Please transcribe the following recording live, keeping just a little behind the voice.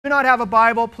Do not have a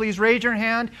Bible, please raise your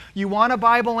hand. You want a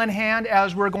Bible in hand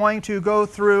as we're going to go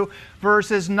through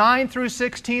verses 9 through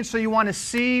 16, so you want to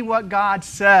see what God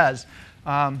says.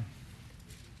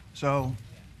 So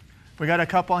we got a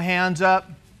couple hands up.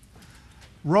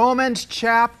 Romans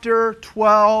chapter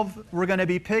 12, we're going to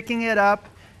be picking it up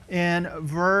in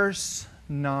verse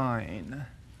 9.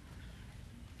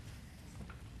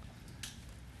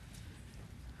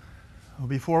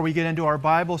 Before we get into our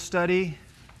Bible study,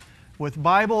 with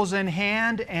Bibles in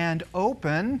hand and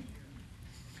open,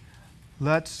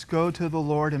 let's go to the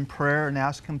Lord in prayer and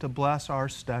ask Him to bless our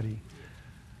study.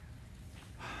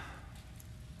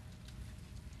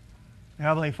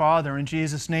 Heavenly Father, in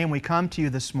Jesus' name we come to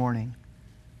you this morning.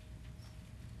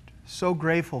 So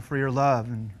grateful for your love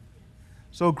and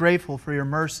so grateful for your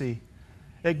mercy,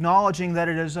 acknowledging that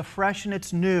it is afresh and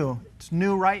it's new. It's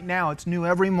new right now. It's new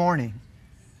every morning.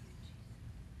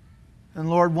 And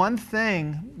Lord, one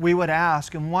thing we would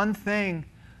ask and one thing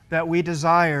that we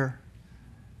desire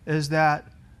is that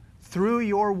through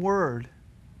your word,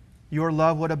 your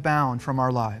love would abound from our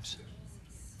lives.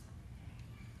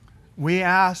 We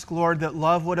ask, Lord, that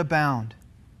love would abound,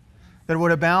 that it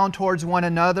would abound towards one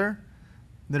another,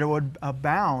 that it would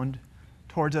abound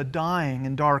towards a dying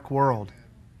and dark world.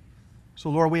 So,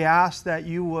 Lord, we ask that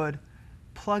you would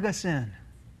plug us in,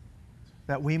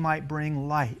 that we might bring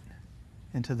light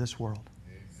into this world.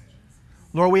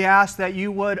 Lord, we ask that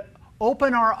you would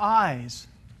open our eyes,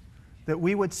 that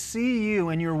we would see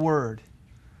you in your word.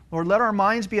 Lord, let our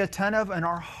minds be attentive and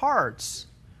our hearts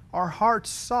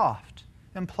soft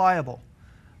and pliable.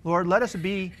 Lord, let us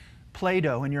be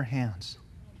Play-Doh in your hands,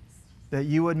 that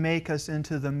you would make us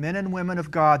into the men and women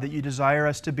of God that you desire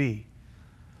us to be.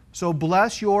 So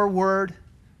bless your word,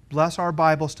 bless our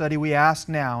Bible study, we ask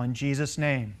now in Jesus'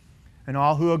 name. And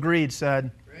all who agreed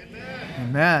said, Amen.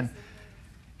 Amen.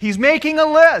 He's making a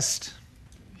list.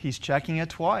 He's checking it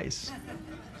twice.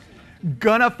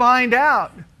 Gonna find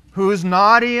out who's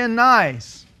naughty and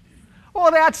nice.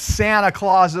 Well, that's Santa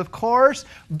Claus, of course,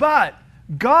 but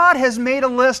God has made a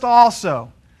list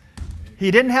also.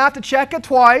 He didn't have to check it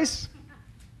twice.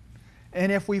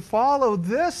 And if we follow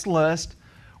this list,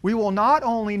 we will not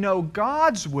only know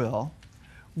God's will,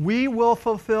 we will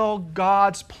fulfill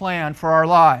God's plan for our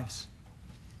lives.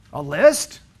 A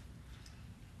list?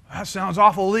 That sounds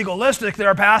awful legalistic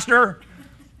there, Pastor.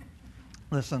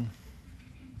 Listen,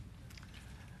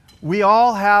 we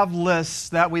all have lists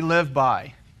that we live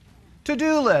by.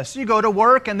 To-do lists. You go to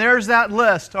work and there's that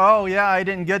list. Oh yeah, I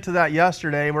didn't get to that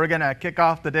yesterday. We're going to kick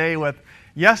off the day with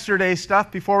yesterday's stuff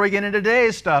before we get into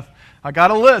today's stuff. I got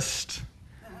a list.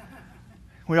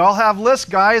 We all have lists,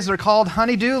 guys. They're called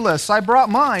honey-do lists. I brought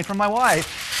mine from my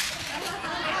wife.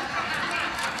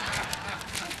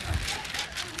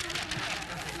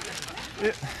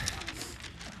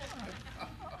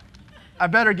 I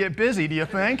better get busy, do you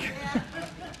think?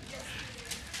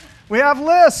 We have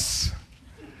lists.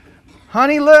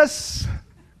 Honey lists,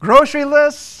 grocery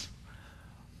lists,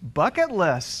 bucket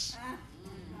lists.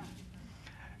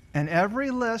 And every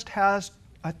list has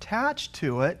attached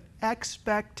to it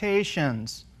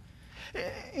expectations.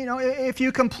 You know, if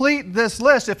you complete this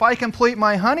list, if I complete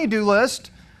my honey-do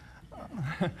list,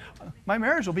 my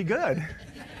marriage will be good.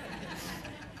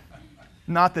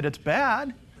 Not that it's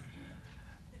bad.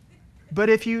 But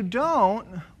if you don't,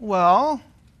 well,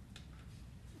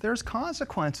 there's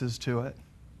consequences to it.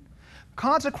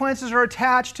 Consequences are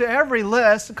attached to every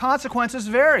list. Consequences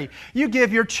vary. You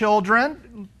give your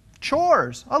children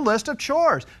chores, a list of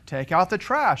chores. Take out the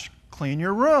trash, clean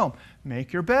your room,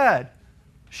 make your bed,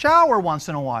 shower once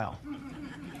in a while.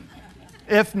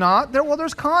 If not,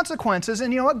 there's consequences.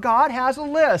 And you know what? God has a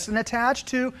list, and attached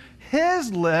to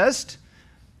His list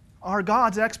are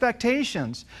God's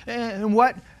expectations and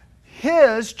what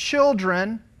His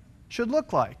children should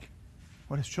look like.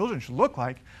 What His children should look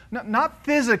like. Not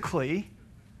physically,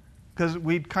 because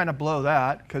we'd kind of blow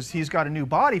that, because He's got a new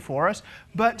body for us,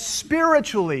 but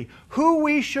spiritually, who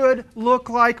we should look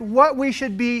like, what we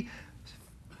should be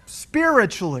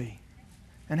spiritually,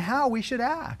 and how we should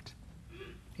act.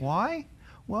 Why?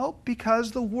 Well, because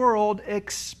the world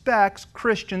expects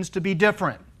Christians to be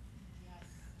different.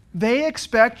 They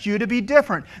expect you to be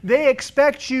different. They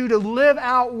expect you to live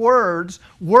out words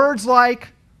like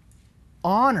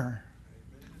honor,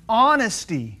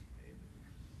 honesty,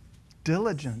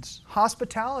 diligence,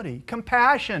 hospitality,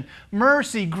 compassion,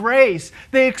 mercy, grace.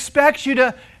 They expect you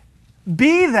to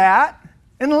be that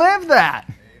and live that.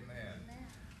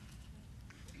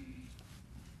 Amen.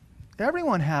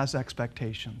 Everyone has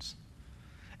expectations.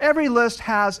 Every list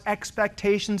has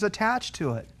expectations attached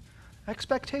to it.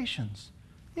 Expectations.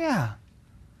 Yeah.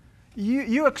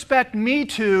 You expect me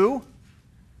to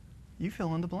You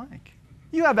fill in the blank.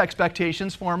 You have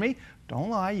expectations for me. Don't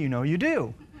lie, you know you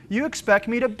do. You expect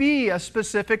me to be a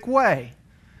specific way.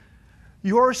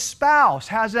 Your spouse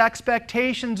has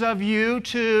expectations of you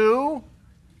to...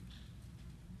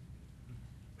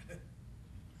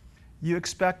 You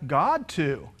expect God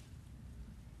to.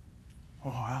 Oh,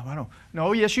 I don't.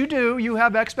 No, yes, you do. You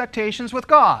have expectations with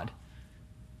God.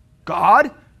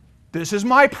 God, this is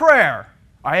my prayer.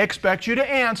 I expect you to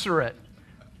answer it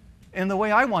in the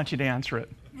way I want you to answer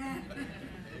it.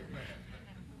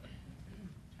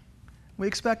 We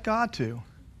expect God to.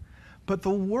 But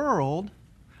the world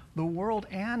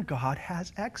and God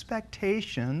has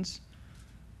expectations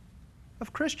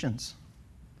of Christians.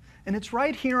 And it's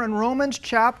right here in Romans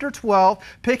chapter 12,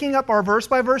 picking up our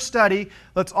verse-by-verse study.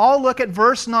 Let's all look at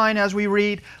verse 9 as we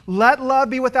read, "Let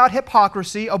love be without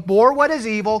hypocrisy, abhor what is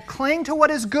evil, cling to what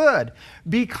is good.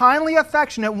 Be kindly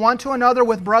affectionate one to another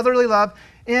with brotherly love,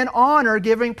 in honor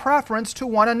giving preference to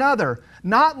one another,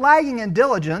 not lagging in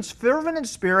diligence, fervent in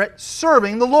spirit,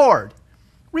 serving the Lord.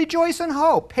 Rejoice in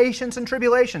hope, patience in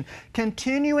tribulation,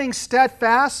 continuing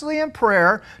steadfastly in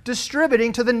prayer,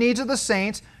 distributing to the needs of the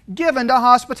saints, given to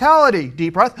hospitality."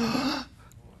 Deep breath.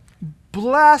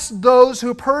 "Bless those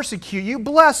who persecute you.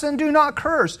 Bless and do not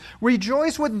curse.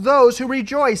 Rejoice with those who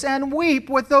rejoice, and weep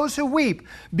with those who weep.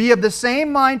 Be of the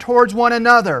same mind towards one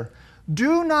another.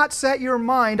 Do not set your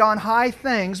mind on high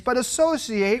things, but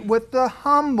associate with the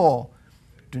humble.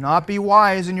 Do not be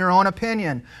wise in your own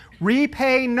opinion.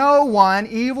 Repay no one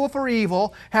evil for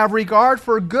evil. Have regard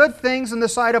for good things in the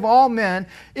sight of all men,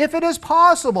 if it is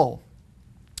possible.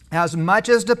 As much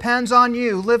as depends on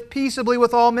you, live peaceably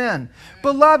with all men.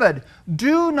 Beloved,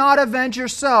 do not avenge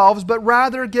yourselves, but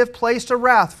rather give place to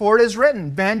wrath. For it is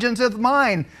written, 'Vengeance is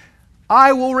mine,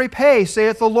 I will repay,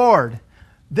 saith the Lord.'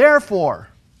 Therefore,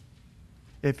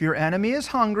 if your enemy is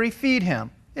hungry, feed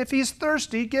him. If he's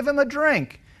thirsty, give him a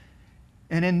drink.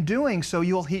 And in doing so,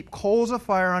 you will heap coals of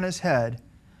fire on his head.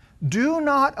 Do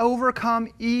not overcome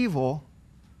evil.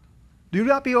 Do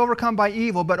not be overcome by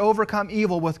evil, but overcome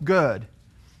evil with good."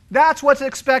 That's what's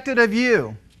expected of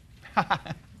you.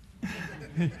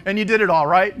 And you did it all,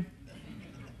 right?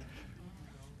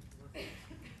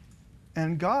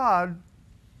 And God,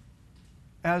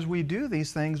 as we do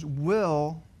these things,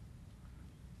 will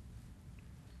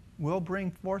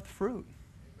bring forth fruit.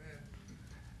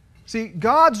 See,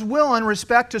 God's will in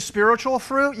respect to spiritual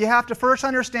fruit, you have to first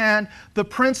understand the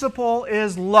principle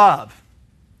is love.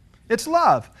 It's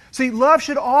love. See, love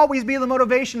should always be the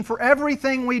motivation for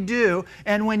everything we do,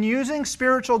 and when using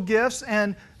spiritual gifts,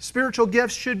 and spiritual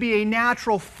gifts should be a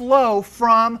natural flow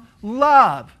from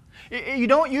love. You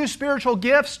don't use spiritual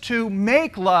gifts to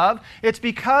make love. It's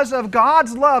because of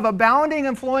God's love abounding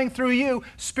and flowing through you,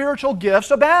 spiritual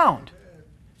gifts abound.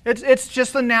 It's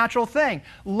just the natural thing.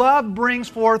 Love brings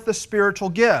forth the spiritual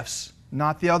gifts,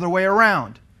 not the other way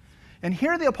around. And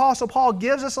here the Apostle Paul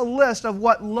gives us a list of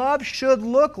what love should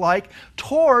look like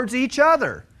towards each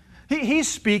other. He's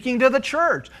speaking to the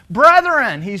church.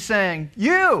 Brethren, he's saying,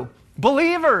 you,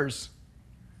 believers,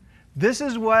 this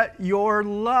is what your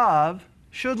love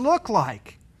should look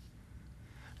like.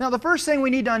 Now, the first thing we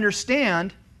need to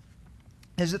understand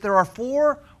is that there are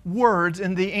 4 words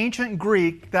in the ancient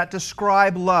Greek that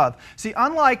describe love. See,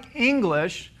 unlike the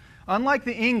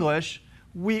English,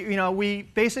 we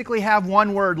basically have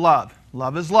one word, love.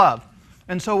 Love is love.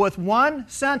 And so with one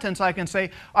sentence I can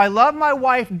say, I love my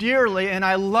wife dearly and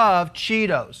I love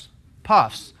Cheetos.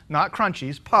 Puffs, not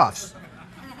Crunchies, puffs.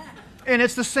 And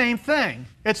it's the same thing.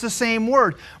 It's the same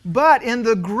word. But in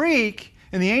the Greek,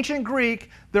 in the ancient Greek,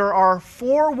 there are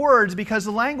 4 words because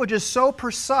the language is so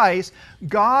precise,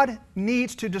 God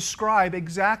needs to describe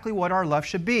exactly what our love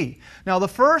should be. Now the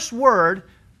first word,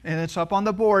 and it's up on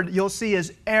the board, you'll see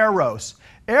is eros.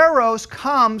 Eros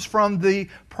comes from the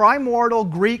primordial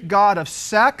Greek god of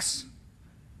sex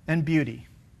and beauty.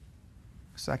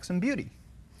 Sex and beauty.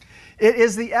 It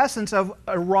is the essence of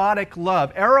erotic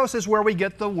love. Eros is where we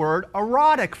get the word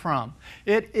erotic from.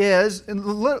 It is,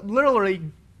 literally,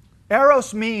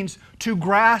 eros means to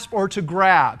grasp or to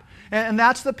grab. And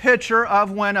that's the picture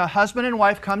of when a husband and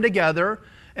wife come together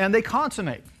and they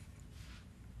consummate.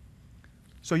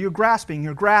 So you're grasping,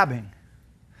 you're grabbing.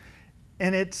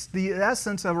 And it's the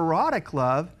essence of erotic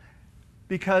love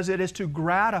because it is to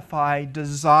gratify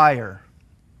desire.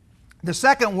 The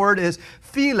second word is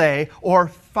phile or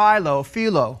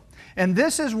philo. And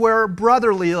this is where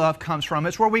brotherly love comes from.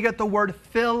 It's where we get the word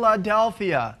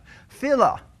Philadelphia.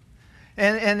 Phila.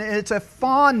 And it's a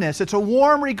fondness, it's a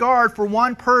warm regard for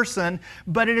one person,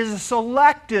 but it is a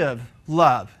selective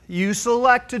love. You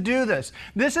select to do this.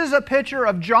 This is a picture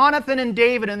of Jonathan and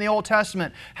David in the Old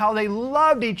Testament, how they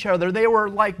loved each other. They were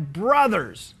like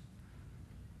brothers.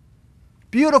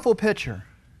 Beautiful picture.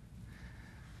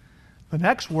 The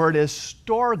next word is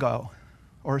storgo,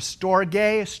 or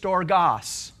storge,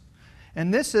 storgos.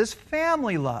 And this is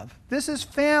family love. This is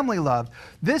family love.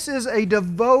 This is a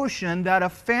devotion that a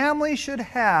family should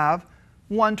have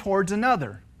one towards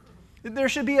another. There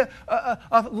should be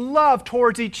a love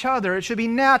towards each other. It should be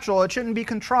natural. It shouldn't be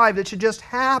contrived. It should just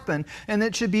happen. And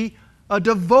it should be a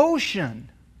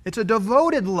devotion. It's a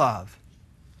devoted love.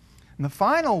 And the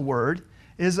final word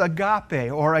is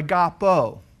agape or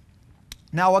agapo.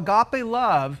 Now, agape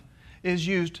love is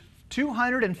used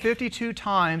 252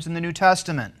 times in the New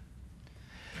Testament.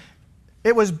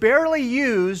 It was barely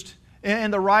used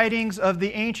in the writings of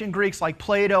the ancient Greeks like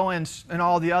Plato and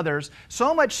all the others,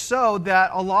 so much so that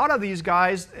a lot of these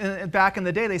guys back in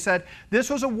the day, they said this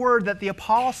was a word that the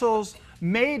apostles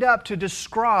made up to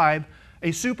describe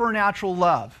a supernatural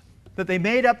love. That they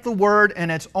made up the word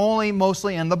and it's only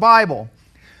mostly in the Bible.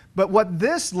 But what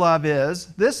this love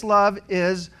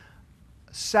is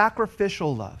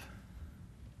sacrificial love.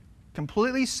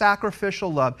 Completely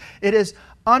sacrificial love. It is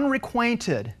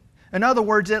unrequited. In other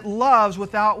words, it loves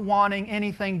without wanting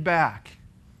anything back.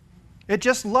 It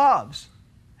just loves.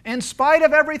 In spite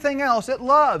of everything else, it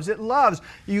loves. It loves.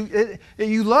 You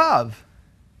love.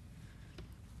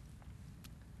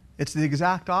 It's the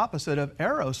exact opposite of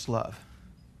eros love.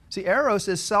 See, eros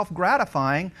is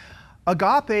self-gratifying.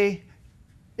 Agape,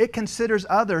 it considers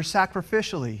others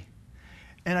sacrificially.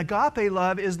 And agape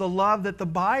love is the love that the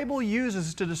Bible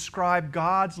uses to describe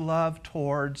God's love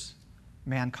towards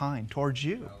mankind, towards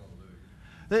you.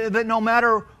 That no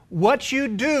matter what you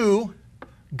do,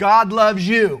 God loves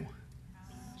you.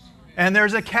 And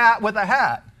there's a cat with a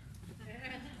hat.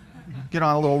 Get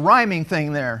on a little rhyming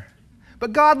thing there.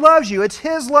 But God loves you. It's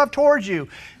His love towards you.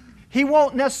 He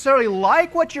won't necessarily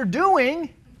like what you're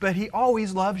doing, but He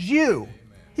always loves you.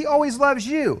 He always loves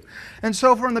you. And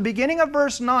so from the beginning of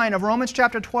verse 9 of Romans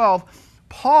chapter 12,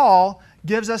 Paul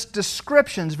gives us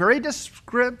descriptions, very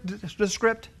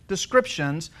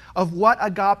descriptions of what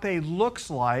agape looks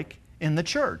like in the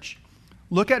church.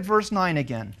 Look at verse 9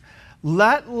 again.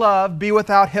 Let love be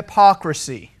without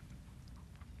hypocrisy.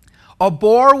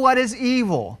 Abhor what is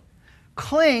evil.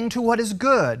 Cling to what is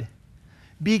good.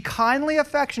 Be kindly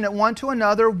affectionate one to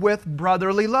another with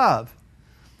brotherly love.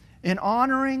 In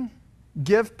honoring,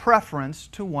 give preference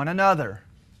to one another.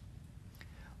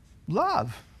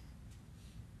 Love.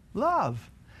 Love.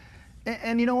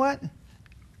 And you know what?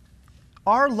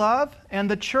 Our love and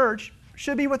the church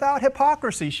should be without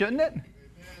hypocrisy, shouldn't it?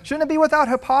 Shouldn't it be without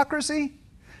hypocrisy?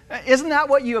 Isn't that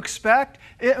what you expect?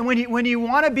 When you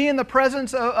want to be in the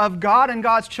presence of God and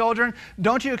God's children,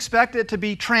 don't you expect it to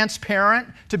be transparent,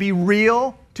 to be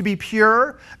real, to be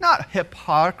pure? Not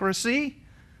hypocrisy.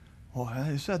 Well,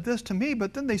 they said this to me,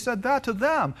 but then they said that to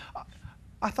them.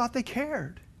 I thought they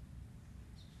cared.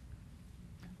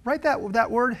 Write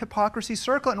that word hypocrisy,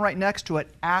 circle it and write next to it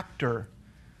actor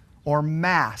or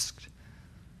masked.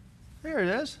 There it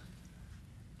is.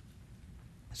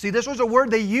 See, this was a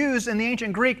word they used in the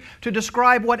ancient Greek to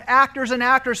describe what actors and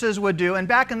actresses would do. And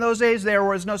back in those days, there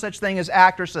was no such thing as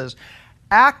actresses.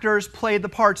 Actors played the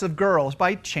parts of girls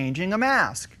by changing a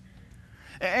mask.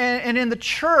 And in the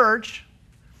church,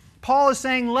 Paul is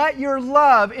saying, let your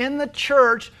love in the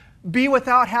church be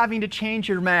without having to change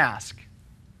your mask.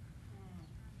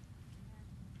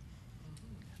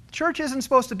 Church isn't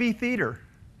supposed to be theater.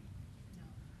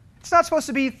 It's not supposed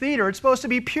to be theater. It's supposed to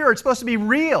be pure. It's supposed to be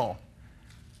real.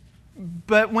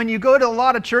 But when you go to a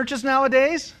lot of churches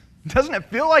nowadays, doesn't it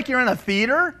feel like you're in a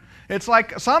theater? It's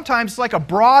like, sometimes it's like a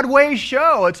Broadway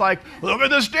show. It's like, look at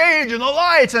the stage and the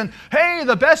lights and, hey,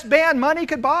 the best band money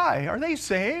could buy. Are they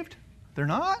saved? They're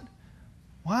not?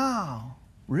 Wow.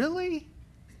 Really?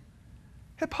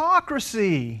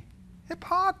 Hypocrisy.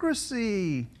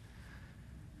 Hypocrisy.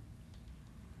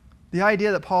 The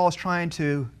idea that Paul is trying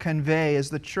to convey is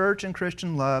the church and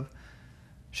Christian love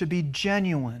should be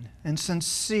genuine and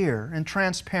sincere and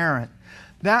transparent.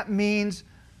 That means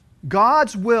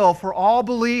God's will for all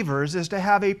believers is to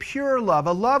have a pure love,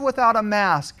 a love without a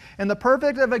mask. And the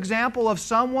perfect example of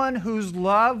someone whose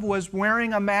love was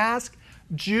wearing a mask,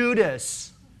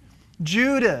 Judas.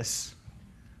 Judas.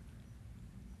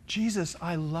 Jesus,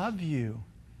 I love you.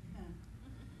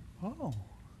 Oh,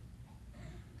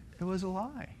 it was a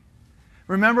lie.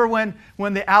 Remember when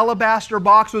the alabaster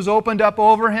box was opened up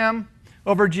over him,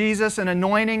 over Jesus and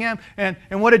anointing him? And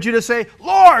what did Judas say?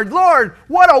 Lord, Lord,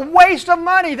 what a waste of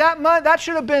money. That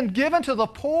should have been given to the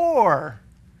poor.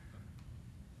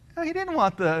 He didn't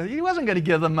want he wasn't going to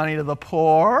give the money to the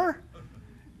poor.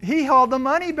 He held the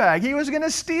money back. He was going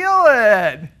to steal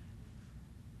it.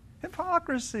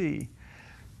 Hypocrisy.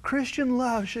 Christian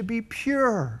love should be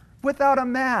pure, without a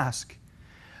mask.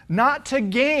 Not to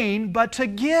gain, but to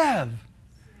give.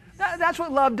 That's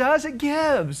what love does. It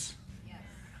gives. Yes.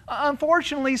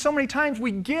 Unfortunately, so many times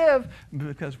we give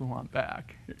because we want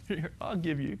back. Here, I'll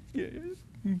give you.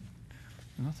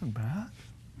 Nothing back?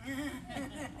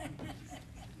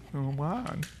 Oh,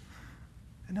 man.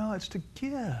 No, it's to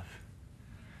give.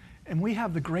 And we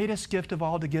have the greatest gift of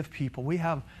all to give people. We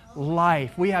have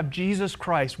life. We have Jesus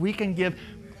Christ. We can give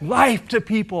life to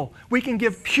people. We can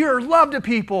give pure love to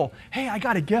people. Hey, I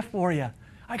got a gift for you.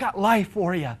 I got life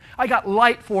for you. I got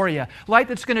light for you. Light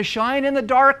that's going to shine in the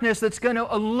darkness, that's going to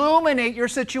illuminate your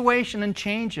situation and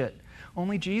change it.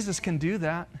 Only Jesus can do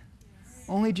that.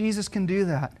 Only Jesus can do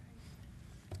that.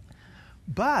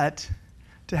 But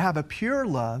to have a pure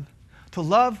love, to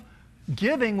love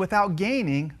giving without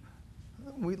gaining,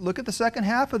 we look at the second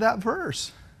half of that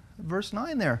verse. Verse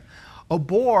 9 there.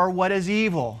 Abhor what is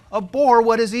evil. Abhor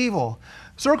what is evil.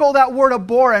 Circle that word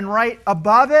abhor and right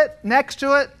above it, next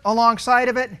to it, alongside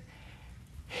of it,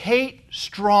 hate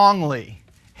strongly.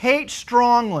 Hate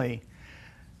strongly.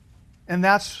 And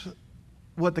that's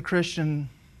what the Christian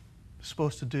is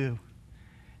supposed to do.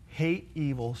 Hate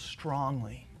evil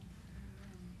strongly.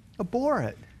 Abhor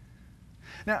it.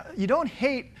 Now, you don't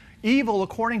hate evil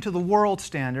according to the world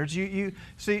standards. You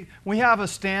see, we have a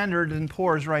standard in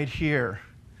Poor's right here.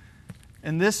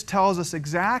 And this tells us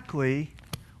exactly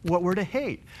what we're to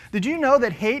hate. Did you know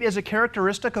that hate is a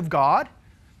characteristic of God?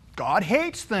 God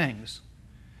hates things.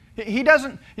 He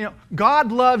doesn't,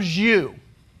 God loves you.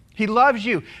 He loves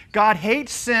you. God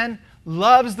hates sin,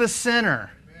 loves the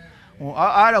sinner. Well,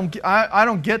 I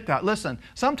don't get that. Listen,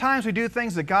 sometimes we do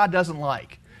things that God doesn't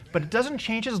like, but it doesn't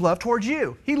change His love towards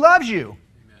you. He loves you.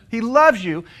 He loves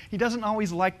you. He doesn't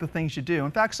always like the things you do.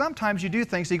 In fact, sometimes you do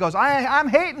things, He goes, I'm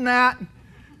hating that.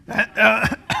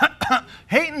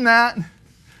 Hating that.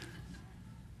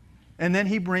 And then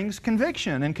He brings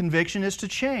conviction, and conviction is to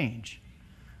change.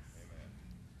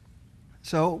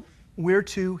 So we're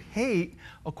to hate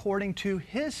according to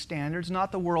His standards,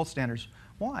 not the world standards.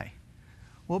 Why?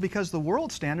 Well, because the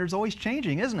world standard is always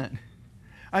changing, isn't it?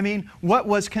 I mean, what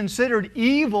was considered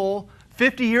evil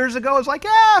 50 years ago is like,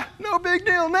 no big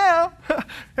deal now.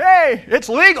 Hey, it's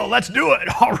legal, let's do it.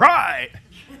 All right.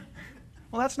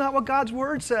 Well, that's not what God's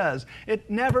Word says. It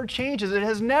never changes. It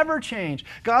has never changed.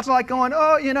 God's not like going,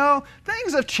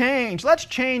 things have changed. Let's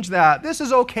change that. This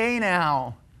is okay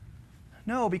now.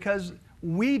 No, because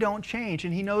we don't change,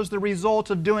 and He knows the results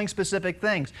of doing specific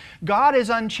things. God is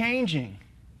unchanging.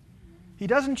 He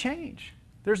doesn't change.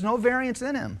 There's no variance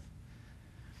in Him.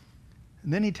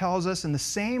 And then He tells us in the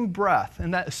same breath,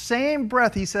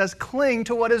 He says, cling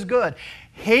to what is good.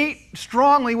 Hate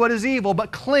strongly what is evil,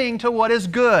 but cling to what is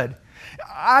good.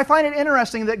 I find it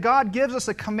interesting that God gives us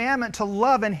a commandment to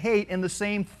love and hate in the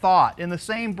same thought, in the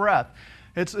same breath.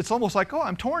 It's almost like,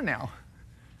 I'm torn now.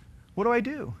 What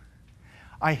do?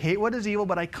 I hate what is evil,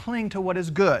 but I cling to what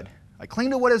is good. I cling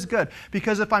to what is good.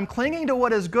 Because if I'm clinging to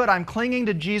what is good, I'm clinging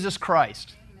to Jesus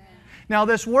Christ. Amen. Now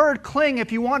this word cling,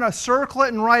 if you want to circle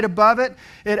it and write above it,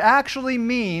 it actually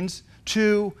means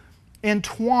to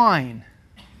entwine.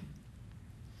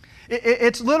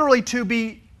 It's literally to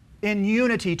be in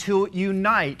unity, to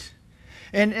unite.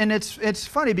 And it's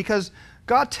funny because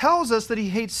God tells us that He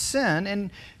hates sin, and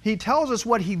He tells us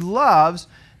what He loves.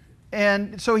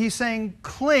 And so He's saying,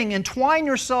 cling, entwine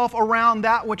yourself around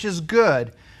that which is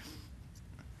good.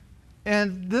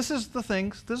 And this is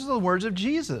the words of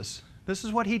Jesus. This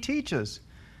is what He teaches.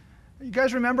 You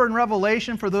guys remember in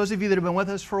Revelation, for those of you that have been with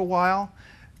us for a while,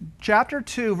 chapter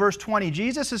 2, verse 20,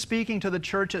 Jesus is speaking to the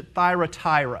church at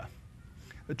Thyatira.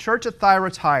 The church at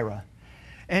Thyatira.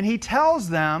 And He tells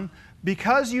them,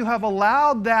 because you have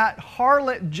allowed that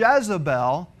harlot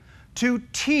Jezebel to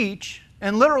teach,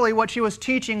 and literally what she was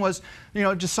teaching was,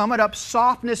 to sum it up,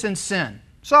 softness and sin.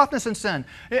 Softness and sin.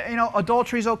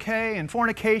 Adultery's okay and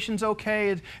fornication's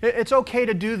okay. It's okay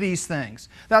to do these things.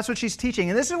 That's what she's teaching.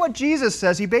 And this is what Jesus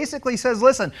says. He basically says,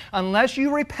 listen, unless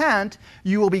you repent,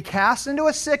 you will be cast into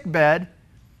a sick bed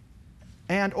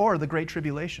and or the great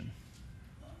tribulation.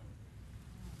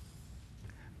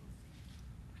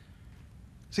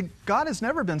 See, God has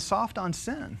never been soft on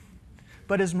sin,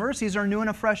 but His mercies are new and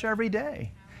afresh every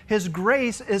day. His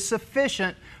grace is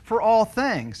sufficient for all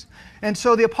things. And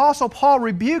so the Apostle Paul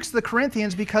rebukes the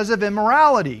Corinthians because of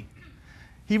immorality.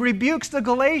 He rebukes the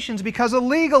Galatians because of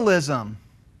legalism.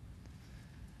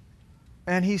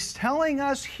 And he's telling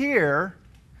us here,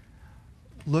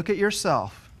 look at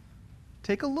yourself.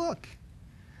 Take a look.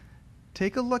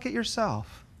 Take a look at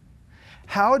yourself.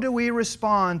 How do we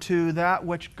respond to that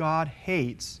which God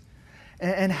hates?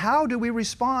 And how do we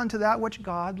respond to that which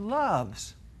God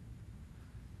loves?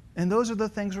 And those are the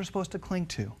things we're supposed to cling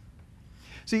to.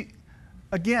 See,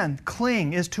 again,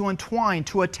 cling is to entwine,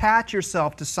 to attach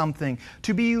yourself to something,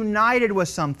 to be united with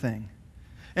something.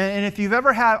 And if you've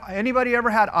ever had, anybody ever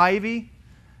had ivy?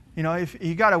 You know, if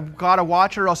you gotta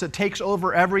watch it or else it takes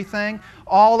over everything.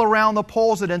 All around the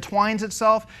poles it entwines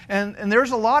itself. And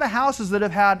there's a lot of houses that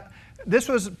have had, this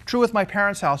was true with my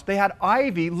parents' house. They had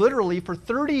ivy literally for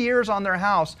 30 years on their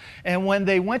house. And when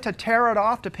they went to tear it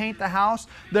off to paint the house,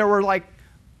 there were like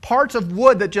parts of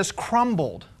wood that just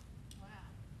crumbled. Wow.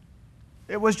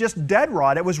 It was just dead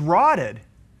rot. It was rotted.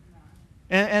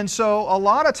 And so a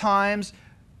lot of times,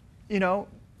 you know,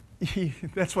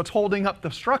 that's what's holding up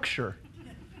the structure.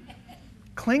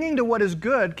 Clinging to what is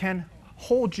good can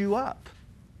hold you up,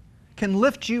 can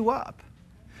lift you up,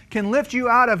 can lift you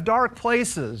out of dark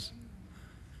places.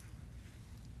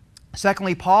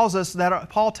 Secondly, Paul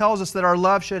tells us that our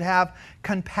love should have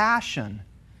compassion.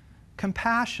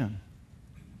 Compassion.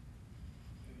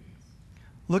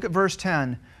 Look at verse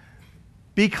 10.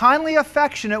 Be kindly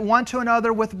affectionate one to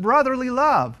another with brotherly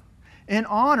love, in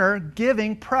honor,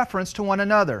 giving preference to one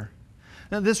another.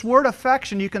 Now, this word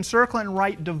affection, you can circle it and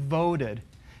write devoted.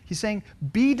 He's saying,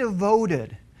 be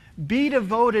devoted. Be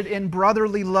devoted in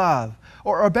brotherly love.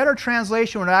 Or a better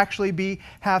translation would actually be,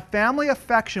 have family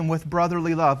affection with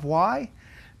brotherly love. Why?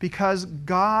 Because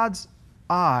God's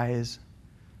eyes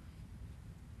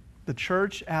the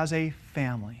church as a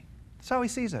family. That's how He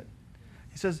sees it.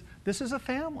 He says, this is a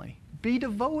family. Be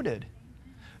devoted.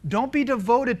 Don't be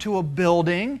devoted to a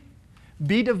building.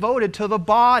 Be devoted to the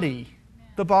body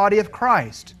of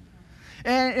Christ.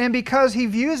 And because He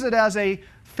views it as a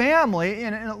family,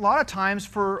 and a lot of times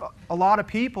for a lot of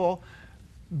people,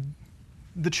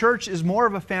 the church is more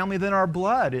of a family than our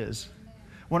blood is.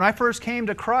 When I first came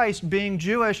to Christ, being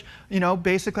Jewish, you know,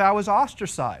 basically I was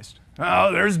ostracized.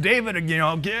 Oh, there's David,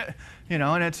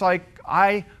 and it's like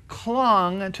I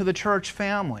clung to the church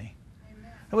family.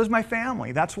 It was my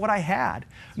family. That's what I had.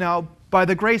 Now, by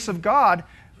the grace of God,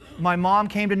 my mom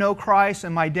came to know Christ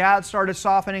and my dad started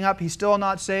softening up. He's still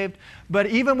not saved. But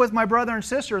even with my brother and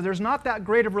sister, there's not that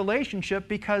great of relationship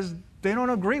because they don't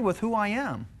agree with who I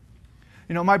am.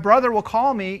 You know, my brother will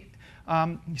call me.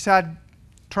 He's had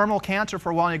terminal cancer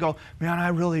for a while, and he'll go, man, I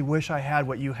really wish I had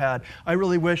what you had. I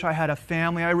really wish I had a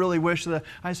family. I really wish that.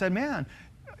 I said, man,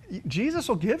 Jesus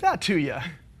will give that to you.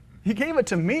 He gave it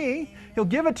to me. He'll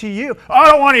give it to you. I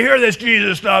don't want to hear this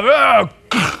Jesus stuff. Oh.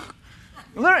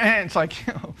 And it's like,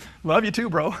 love you too,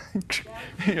 bro.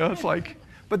 It's like,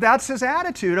 but that's his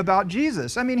attitude about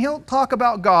Jesus. I mean, he'll talk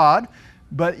about God,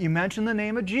 but you mention the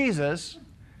name of Jesus,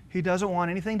 he doesn't want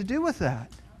anything to do with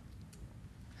that.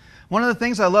 One of the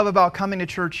things I love about coming to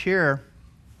church here,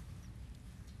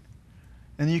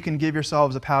 and you can give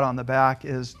yourselves a pat on the back,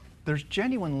 is there's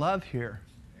genuine love here.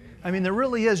 I mean, there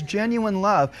really is genuine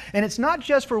love. And it's not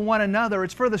just for one another,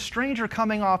 it's for the stranger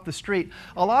coming off the street.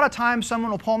 A lot of times someone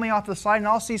will pull me off the side and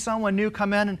I'll see someone new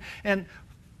come in and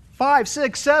 5,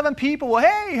 6, 7 people will,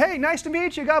 hey, nice to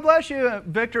meet you, God bless you.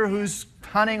 Victor, who's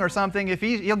hunting or something, if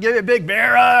he'll give you a big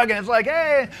bear hug and it's like,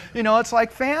 hey, it's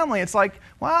like family. It's like,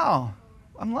 wow,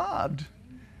 I'm loved.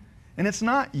 And it's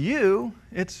not you,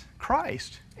 it's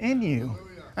Christ in you.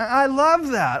 I love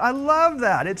that. I love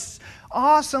that. It's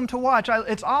awesome to watch.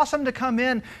 It's awesome to come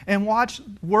in and watch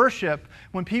worship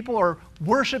when people are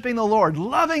worshiping the Lord,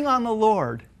 loving on the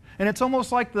Lord. And it's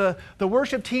almost like the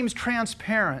worship team's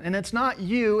transparent. And it's not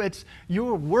you, it's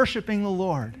you're worshiping the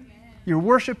Lord. You're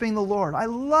worshiping the Lord. I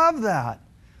love that.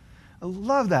 I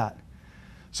love that.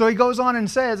 So he goes on and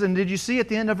says, and did you see at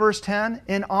the end of verse 10?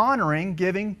 In honoring,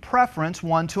 giving preference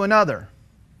one to another.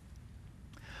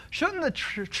 Shouldn't the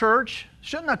church,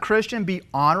 shouldn't a Christian be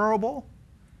honorable?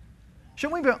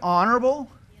 Shouldn't we be honorable?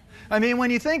 I mean, when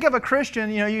you think of a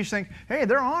Christian, you think, hey,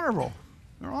 they're honorable.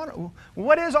 They're honorable.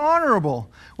 What is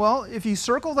honorable? Well, if you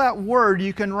circle that word,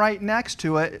 you can write next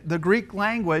to it the Greek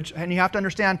language, and you have to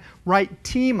understand, write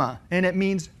tima, and it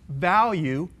means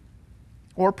value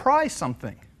or prize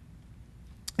something.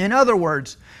 In other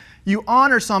words, you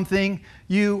honor something,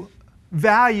 you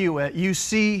value it, you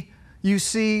see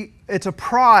it's a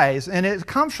prize, and it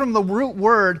comes from the root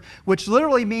word, which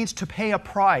literally means to pay a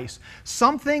price.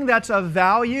 Something that's of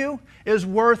value is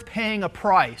worth paying a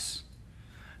price.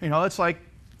 It's like,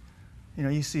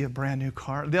 you see a brand new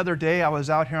car. The other day, I was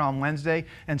out here on Wednesday,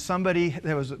 and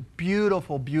there was a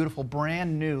beautiful, beautiful,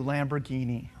 brand new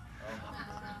Lamborghini.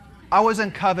 I was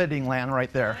in coveting land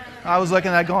right there. I was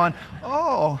looking at that going,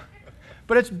 oh.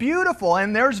 but it's beautiful,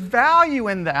 and there's value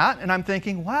in that. And I'm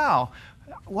thinking, wow,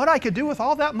 what I could do with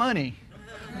all that money.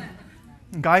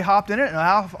 And guy hopped in it, and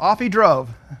off he drove.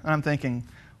 And I'm thinking,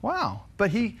 wow.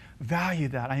 But he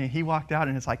valued that. I mean, he walked out,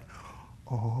 and it's like,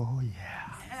 oh,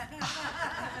 yeah.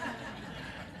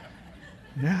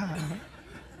 Yeah.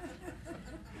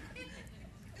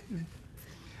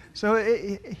 So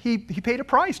he paid a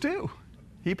price too.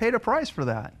 He paid a price for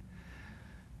that.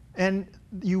 And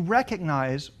you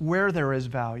recognize where there is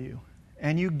value,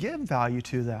 and you give value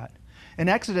to that. In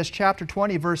Exodus chapter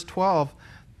 20, verse 12,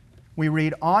 we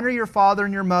read, "Honor your father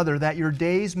and your mother, that your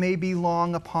days may be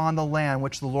long upon the land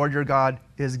which the Lord your God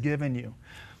is giving you."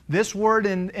 This word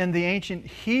in the ancient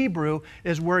Hebrew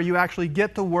is where you actually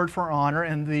get the word for honor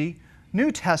in the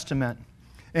New Testament.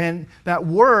 And that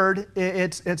word,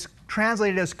 it's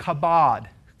translated as kabod.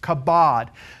 Kabod.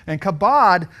 And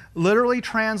kabod literally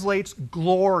translates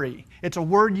glory. It's a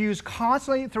word used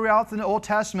constantly throughout the Old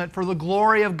Testament for the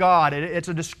glory of God. It's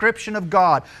a description of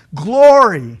God.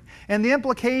 Glory. And the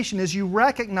implication is you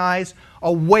recognize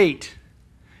a weight.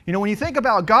 You know, when you think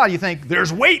about God, you think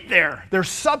there's weight there. There's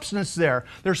substance there.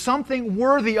 There's something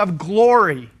worthy of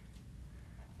glory.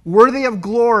 Worthy of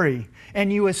glory.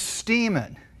 And you esteem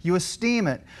it. You esteem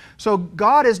it. So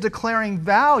God is declaring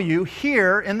value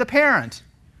here in the parent.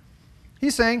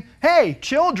 He's saying, hey,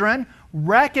 children,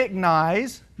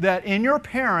 recognize that in your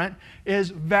parent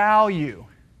is value.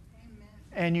 Amen.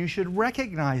 And you should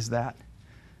recognize that.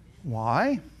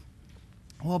 Why?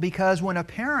 Well, because when the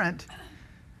parents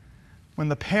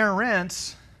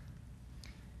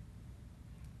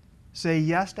say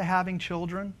yes to having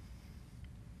children,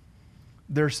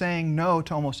 they're saying no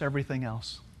to almost everything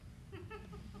else.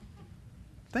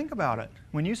 Think about it.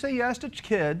 When you say yes to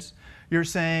kids, you're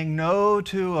saying no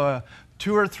to a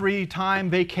 2 or 3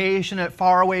 time vacation at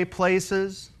faraway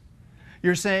places.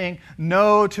 You're saying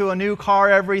no to a new car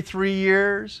every 3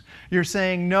 years. You're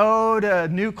saying no to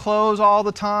new clothes all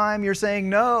the time. You're saying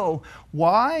no.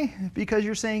 Why? Because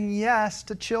you're saying yes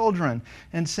to children.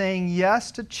 And saying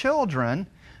yes to children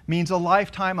means a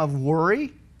lifetime of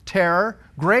worry, terror,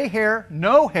 gray hair,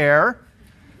 no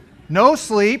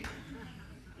sleep.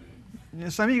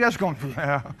 Some of you guys are going,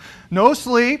 yeah. No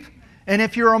sleep. And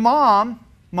if you're a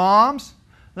moms,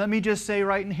 let me just say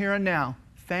right in here and now,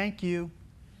 thank you.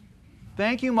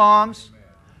 Thank you, moms.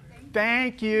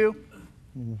 Thank you.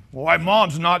 Why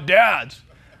moms, not dads?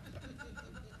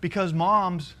 Because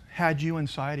moms had you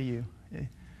inside of you.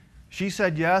 She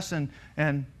said yes, and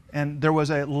there was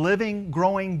a living,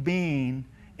 growing being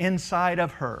inside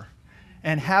of her.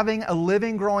 And having a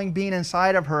living, growing being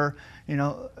inside of her,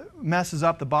 messes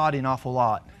up the body an awful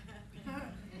lot.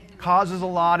 Causes a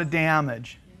lot of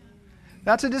damage.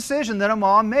 That's a decision that a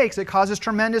mom makes. It causes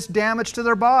tremendous damage to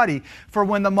their body. For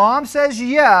when the mom says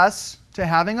yes to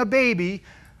having a baby,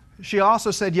 she also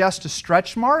said yes to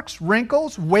stretch marks,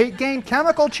 wrinkles, weight gain,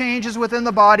 chemical changes within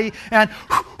the body, and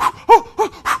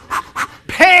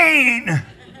pain.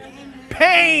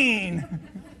 Pain.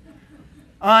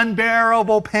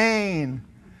 Unbearable pain.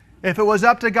 If it was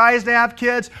up to guys to have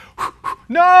kids,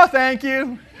 no, thank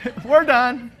you. We're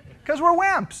done. Because we're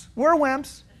wimps. We're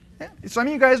wimps. Some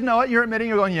of you guys know it. You're admitting,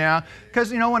 you're going, yeah.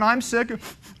 Because, when I'm sick,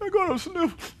 I got a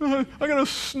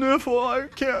sniffle. I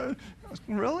can't.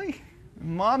 Really?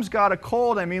 Mom's got a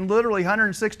cold. Literally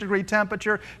 106-degree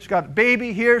temperature. She's got the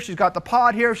baby here. She's got the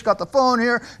pot here. She's got the phone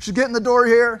here. She's getting the door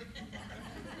here.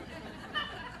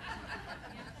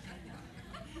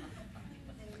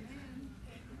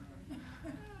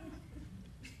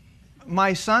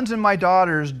 My sons and my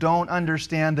daughters don't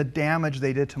understand the damage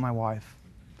they did to my wife.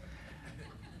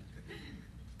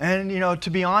 And, to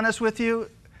be honest with you,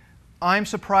 I'm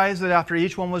surprised that after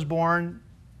each one was born,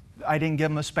 I didn't give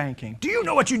them a spanking. Do you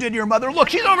know what you did to your mother? Look,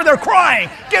 she's over there crying.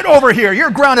 Get over here. You're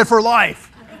grounded for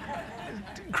life.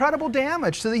 Incredible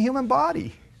damage to the human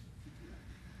body.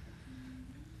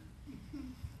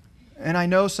 And I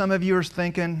know some of you are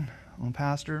thinking, well,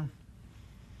 Pastor,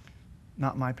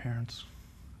 not my parents.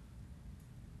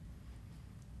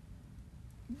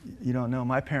 You don't know.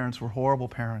 My parents were horrible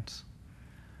parents.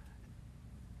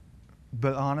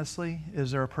 But honestly,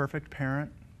 is there a perfect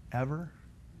parent ever?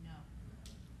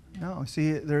 No.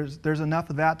 See, there's enough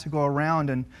of that to go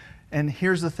around. And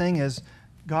here's the thing is,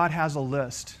 God has a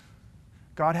list.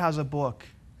 God has a book.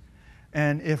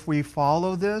 And if we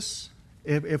follow this,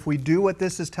 if we do what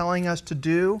this is telling us to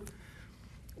do,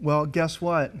 well, guess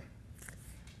what?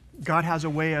 God has a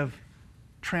way of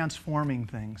transforming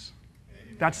things.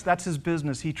 That's His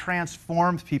business. He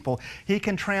transforms people. He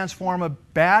can transform a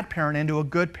bad parent into a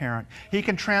good parent. He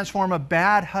can transform a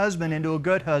bad husband into a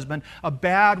good husband, a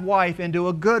bad wife into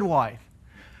a good wife.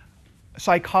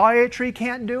 Psychiatry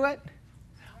can't do it.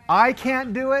 I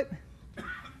can't do it.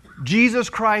 Jesus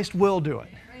Christ will do it.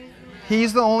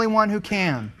 He's the only one who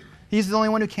can. He's the only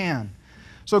one who can.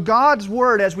 So God's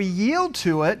Word, as we yield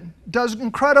to it, does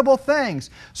incredible things.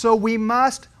 So we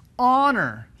must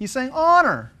honor. He's saying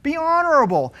honor. Be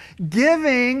honorable.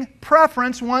 Giving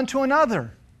preference one to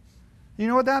another. You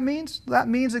know what that means? That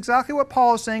means exactly what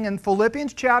Paul is saying in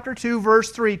Philippians chapter 2,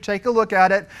 verse 3. Take a look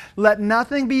at it. Let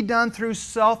nothing be done through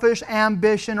selfish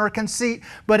ambition or conceit,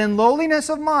 but in lowliness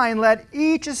of mind let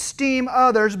each esteem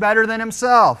others better than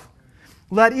himself.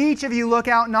 Let each of you look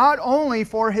out not only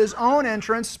for his own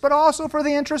interests, but also for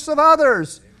the interests of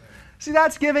others. Amen. See,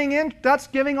 that's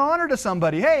giving honor to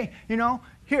somebody. Hey,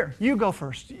 here, you go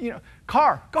first.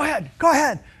 Car, go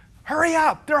ahead. Hurry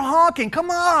up. They're honking. Come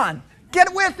on.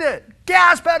 Get with it.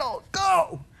 Gas pedal.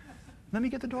 Go. Let me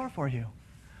get the door for you.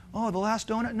 Oh, the last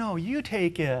donut? No, you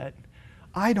take it.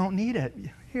 I don't need it.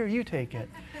 Here, you take it.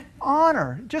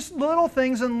 Honor. Just little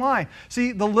things in life.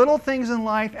 See, the little things in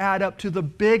life add up to the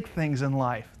big things in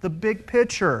life. The big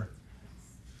picture.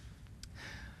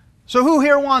 So who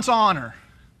here wants honor?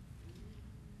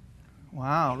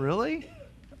 Wow, really?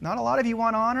 Not a lot of you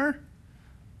want honor?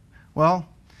 Well,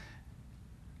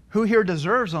 who here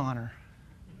deserves honor?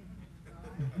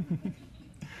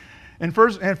 In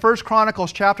 1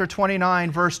 Chronicles chapter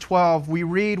 29, verse 12, we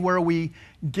read where we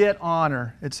get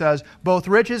honor. It says, both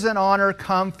riches and honor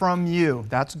come from you.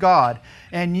 That's God.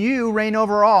 And you reign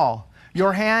over all.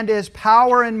 Your hand is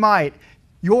power and might.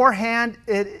 Your hand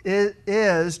it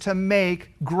is to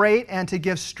make great and to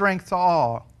give strength to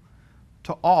all.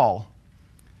 To all.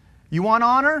 You want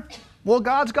honor? Well,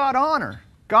 God's got honor.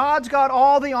 God's got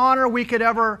all the honor we could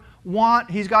ever want.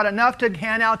 He's got enough to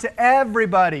hand out to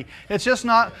everybody. It's just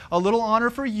not a little honor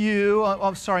for you.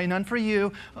 None for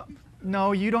you.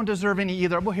 No, you don't deserve any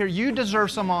either. Well, here, you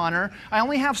deserve some honor. I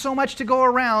only have so much to go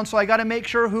around, so I got to make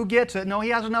sure who gets it. No, He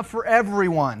has enough for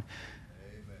everyone.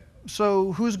 Amen.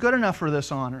 So who's good enough for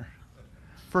this honor?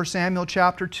 1 Samuel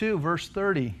chapter 2, verse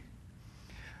 30.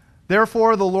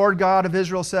 Therefore, the Lord God of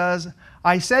Israel says,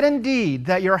 I said indeed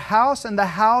that your house and the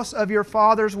house of your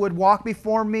fathers would walk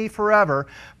before me forever.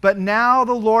 But now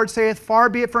the Lord saith, far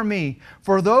be it from me.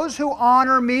 For those who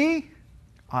honor me,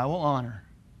 I will honor.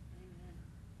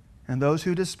 And those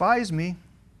who despise me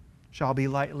shall be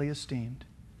lightly esteemed.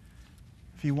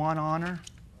 If you want honor,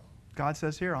 God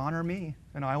says here, honor me,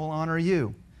 and I will honor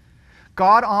you.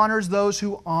 God honors those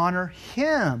who honor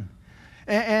Him.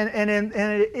 And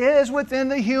it is within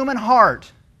the human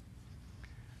heart.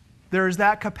 There is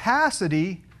that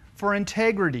capacity for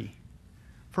integrity,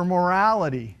 for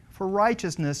morality, for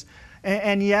righteousness.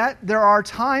 And yet, there are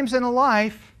times in a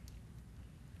life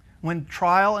when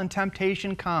trial and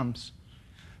temptation comes.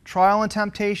 Trial and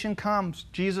temptation comes.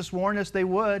 Jesus warned us they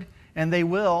would, and they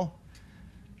will.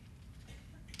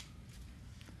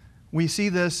 We see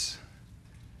this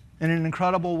in an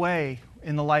incredible way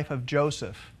in the life of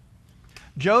Joseph.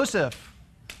 Joseph,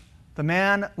 the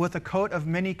man with a coat of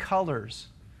many colors,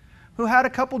 who had a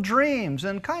couple dreams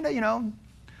and kind of,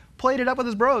 played it up with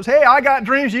his bros. Hey, I got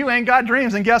dreams, you ain't got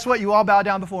dreams, and guess what? You all bow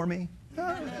down before me.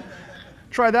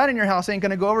 Try that in your house, ain't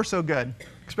going to go over so good,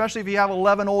 especially if you have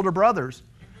 11 older brothers.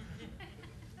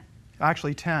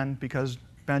 Actually 10, because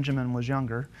Benjamin was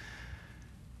younger.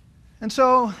 And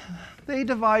so they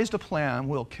devised a plan.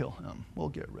 We'll kill him. We'll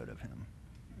get rid of him.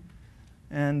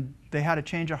 And they had a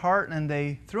change of heart, and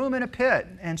they threw him in a pit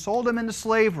and sold him into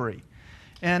slavery.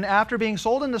 And after being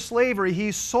sold into slavery,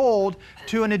 he's sold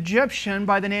to an Egyptian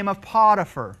by the name of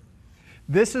Potiphar.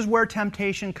 This is where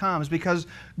temptation comes, because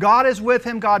God is with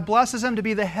him. God blesses him to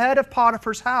be the head of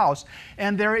Potiphar's house.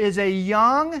 And there is a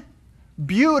young,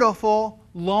 beautiful,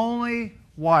 lonely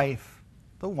wife,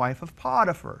 the wife of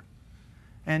Potiphar.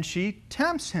 And she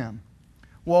tempts him.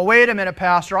 Well, wait a minute,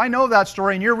 Pastor. I know that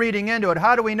story, and you're reading into it.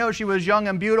 How do we know she was young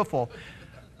and beautiful?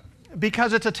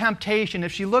 Because it's a temptation.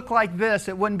 If she looked like this,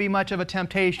 it wouldn't be much of a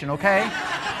temptation, okay?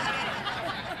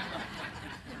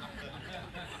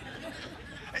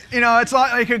 It's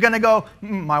not like you're going to go,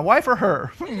 my wife or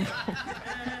her?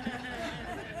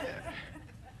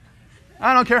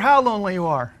 I don't care how lonely you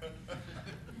are.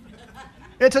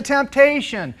 It's a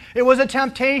temptation. It was a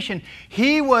temptation.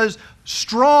 He was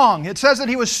strong. It says that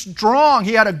he was strong.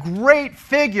 He had a great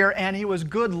figure, and he was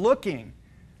good looking.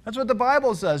 That's what the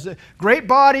Bible says. Great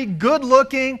body, good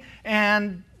looking,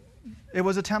 and it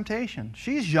was a temptation.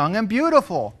 She's young and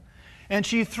beautiful. And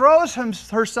she throws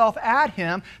herself at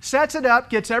him, sets it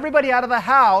up, gets everybody out of the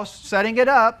house, setting it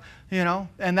up,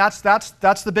 and that's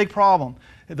the big problem,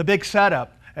 the big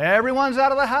setup. Everyone's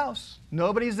out of the house.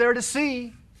 Nobody's there to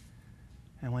see.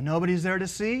 And when nobody's there to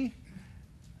see,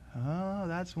 Oh,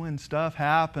 that's when stuff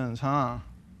happens, huh?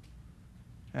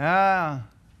 Yeah.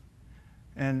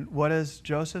 And what does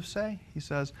Joseph say? He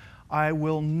says, I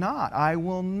will not,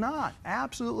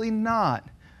 absolutely not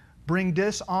bring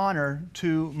dishonor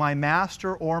to my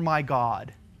master or my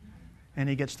God. And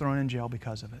he gets thrown in jail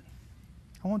because of it.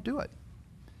 I won't do it.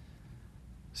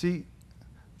 See,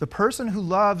 the person who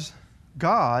loves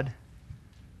God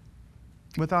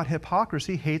without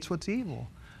hypocrisy hates what's evil.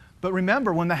 But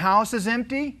remember, when the house is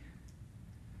empty,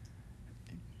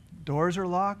 doors are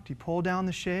locked, you pull down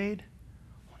the shade,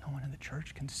 well, no one in the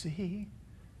church can see.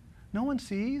 No one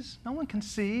sees. No one can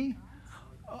see.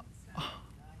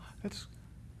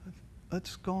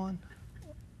 Let's go on.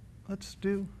 Let's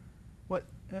do what?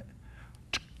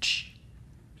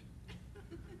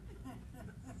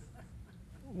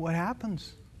 What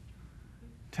happens?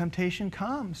 Temptation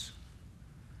comes.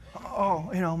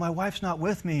 Oh, my wife's not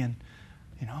with me, and,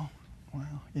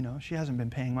 she hasn't been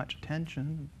paying much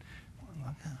attention.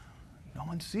 No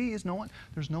one sees.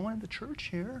 There's no one in the church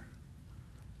here.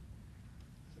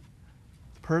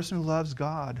 The person who loves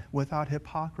God without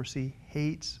hypocrisy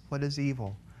hates what is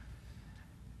evil.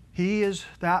 He is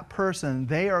that person.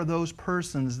 They are those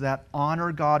persons that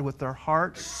honor God with their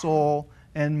heart, soul,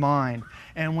 and mind.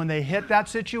 And when they hit that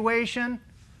situation,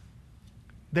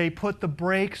 they put the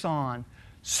brakes on.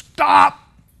 Stop!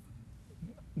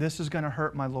 This is going to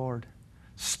hurt my Lord.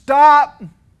 Stop!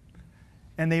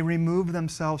 And they remove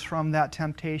themselves from that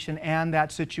temptation and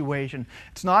that situation.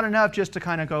 It's not enough just to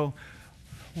kind of go,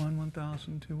 1,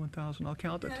 1,000, 2, 1,000. I'll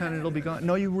count to 10 and it'll be gone.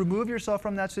 No, you remove yourself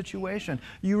from that situation.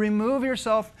 You remove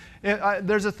yourself.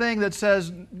 There's a thing that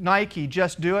says, Nike,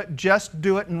 just do it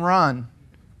and run.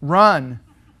 Run.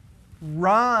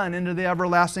 Run into the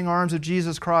everlasting arms of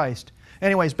Jesus Christ.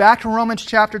 Anyways, back to Romans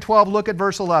chapter 12, look at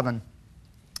verse 11.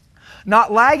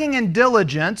 Not lagging in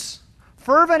diligence,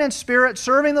 fervent in spirit,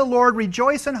 serving the Lord,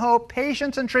 rejoice in hope,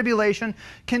 patience in tribulation,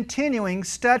 continuing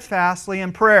steadfastly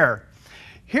in prayer.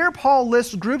 Here Paul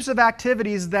lists groups of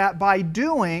activities that by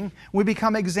doing we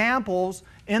become examples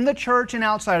in the church and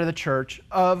outside of the church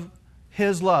of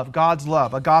His love, God's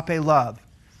love, agape love.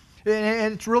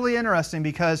 It's really interesting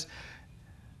because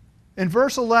in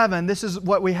verse 11, this is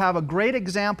what we have, a great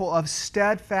example of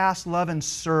steadfast love and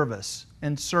service.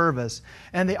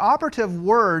 And the operative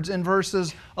words in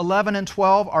verses 11 and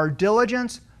 12 are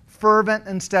diligence, fervent,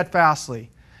 and steadfastly.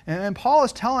 And Paul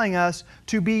is telling us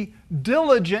to be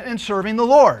diligent in serving the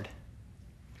Lord.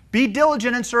 Be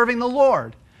diligent in serving the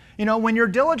Lord. When you're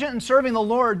diligent in serving the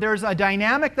Lord, there's a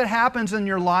dynamic that happens in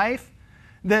your life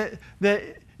that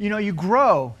you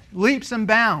grow, leaps and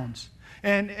bounds.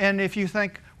 And if you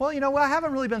think, well, I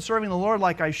haven't really been serving the Lord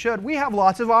like I should, we have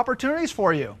lots of opportunities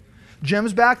for you.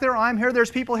 Jim's back there, I'm here, there's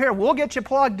people here. We'll get you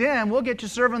plugged in, we'll get you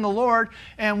serving the Lord,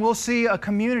 and we'll see a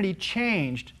community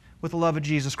changed with the love of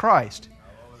Jesus Christ.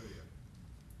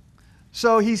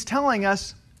 So he's telling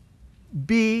us,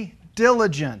 be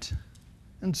diligent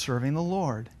in serving the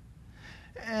Lord.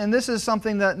 And this is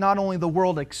something that not only the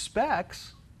world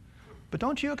expects, but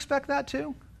don't you expect that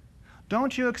too?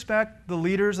 Don't you expect the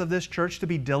leaders of this church to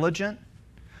be diligent?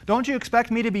 Don't you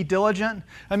expect me to be diligent?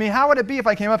 I mean, how would it be if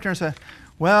I came up here and said,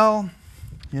 well,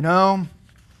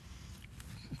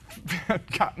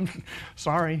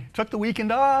 sorry, took the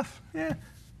weekend off.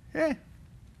 Yeah.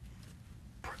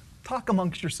 Talk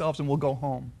amongst yourselves and we'll go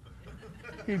home.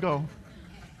 You go,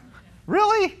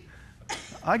 really?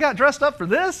 I got dressed up for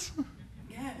this?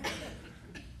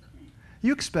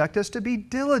 You expect us to be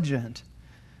diligent.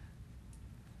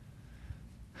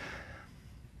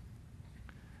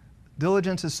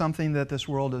 Diligence is something that this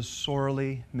world is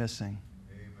sorely missing.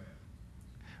 Amen.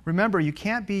 Remember, you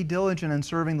can't be diligent in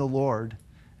serving the Lord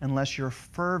unless you're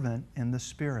fervent in the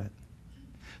Spirit.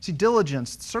 See,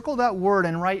 diligence, circle that word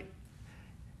and write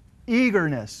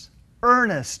eagerness,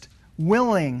 earnest,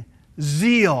 willing,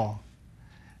 zeal.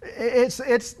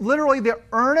 It's literally the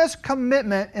earnest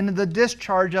commitment in the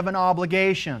discharge of an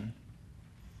obligation.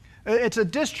 It's a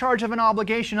discharge of an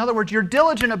obligation. In other words, you're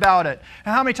diligent about it.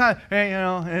 And how many times, hey,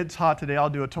 it's hot today, I'll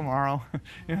do it tomorrow.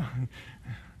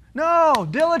 No,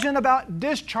 diligent about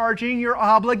discharging your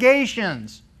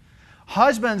obligations.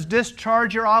 Husbands,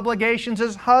 discharge your obligations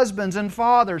as husbands and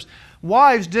fathers.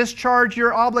 Wives, discharge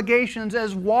your obligations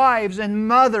as wives and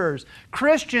mothers.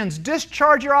 Christians,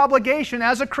 discharge your obligation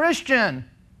as a Christian.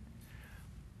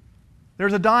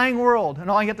 There's a dying world, and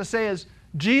all I get to say is,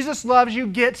 Jesus loves you,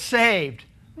 get saved.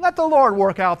 Let the Lord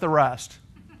work out the rest.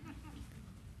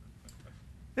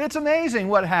 It's amazing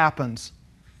what happens.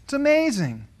 It's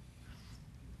amazing.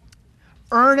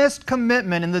 Earnest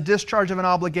commitment in the discharge of an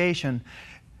obligation.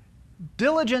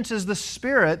 Diligence is the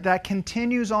spirit that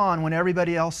continues on when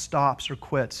everybody else stops or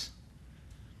quits.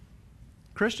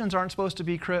 Christians aren't supposed to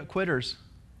be quitters.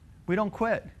 We don't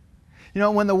quit. You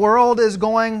know, when the world is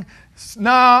going,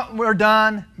 no, we're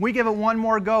done, we give it one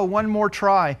more go, one more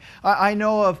try. I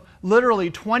know of literally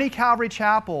 20 Calvary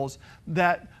chapels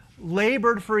that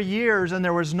labored for years and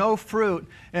there was no fruit.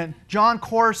 And John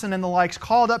Corson and the likes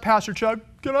called up Pastor Chuck,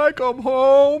 can I come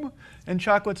home? And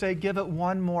Chuck would say, give it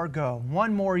one more go,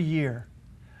 one more year.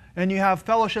 And you have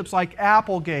fellowships like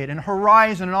Applegate and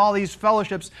Horizon and all these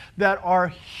fellowships that are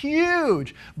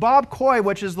huge. Bob Coy,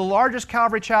 which is the largest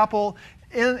Calvary chapel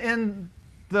in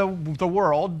the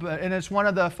world, and it's one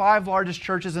of the 5 largest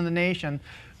churches in the nation.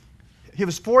 He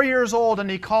was 4 years old and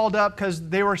he called up because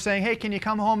they were saying, hey, can you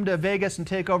come home to Vegas and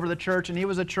take over the church? And he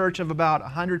was a church of about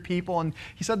 100 people. And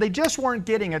he said they just weren't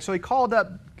getting it. So he called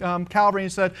up Calvary and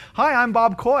he said, hi, I'm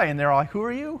Bob Coy. And they're like, who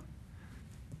are you?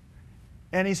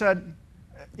 And he said,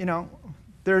 you know,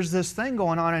 there's this thing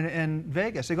going on in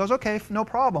Vegas. He goes, okay, no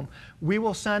problem. We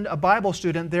will send a Bible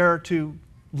student there to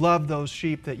love those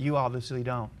sheep that you obviously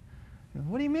don't.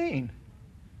 What do you mean?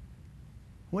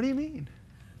 What do you mean?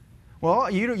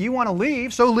 Well, you want to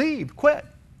leave, so leave. Quit.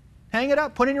 Hang it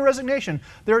up. Put in your resignation.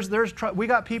 We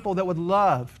got people that would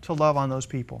love to love on those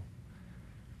people.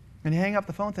 And you hang up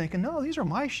the phone thinking, no, these are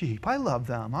my sheep. I love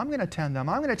them. I'm going to tend them.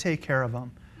 I'm going to take care of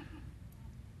them.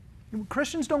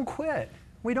 Christians don't quit.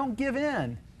 We don't give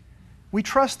in. We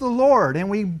trust the Lord and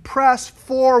we press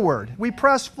forward. We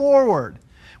press forward.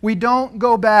 We don't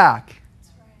go back.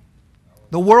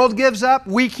 The world gives up.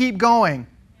 We keep going.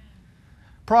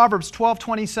 Proverbs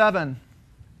 12:27.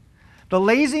 The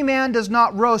lazy man does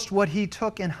not roast what he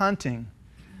took in hunting,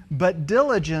 but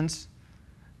diligence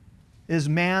is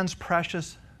man's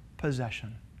precious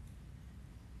possession.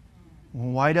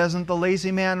 Why doesn't the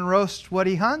lazy man roast what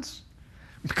he hunts?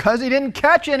 Because he didn't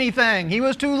catch anything. He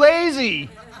was too lazy.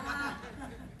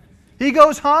 He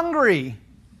goes hungry.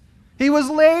 He was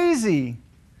lazy.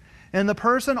 And the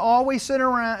person always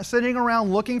sitting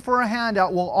around looking for a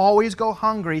handout will always go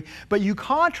hungry. But you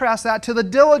contrast that to the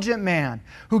diligent man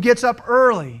who gets up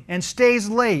early and stays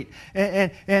late.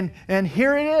 And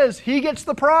here it is. He gets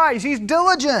the prize. He's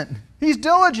diligent. He's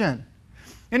diligent.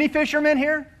 Any fishermen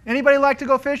here? Anybody like to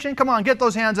go fishing? Come on, get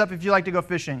those hands up if you like to go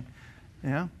fishing.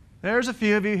 Yeah, there's a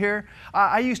few of you here.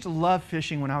 I used to love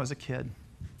fishing when I was a kid.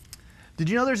 Did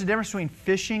you know there's a difference between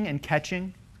fishing and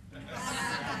catching?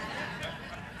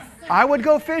 I would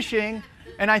go fishing,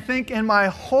 and I think in my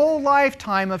whole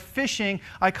lifetime of fishing,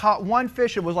 I caught one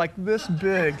fish. It was like this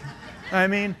big.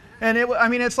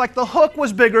 It's like the hook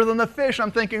was bigger than the fish.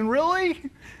 I'm thinking, really?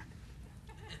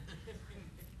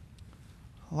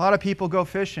 A lot of people go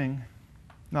fishing.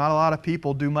 Not a lot of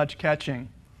people do much catching.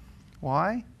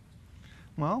 Why?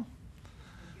 Well,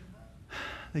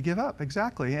 they give up,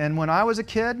 exactly. And when I was a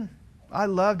kid, I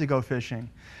loved to go fishing.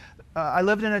 I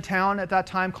lived in a town at that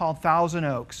time called Thousand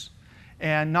Oaks.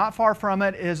 And not far from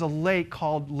it is a lake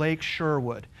called Lake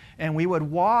Sherwood. And we would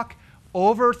walk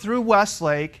over through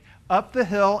Westlake, up the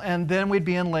hill, and then we'd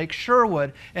be in Lake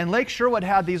Sherwood. And Lake Sherwood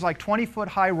had these like 20-foot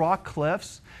high rock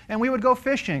cliffs, and we would go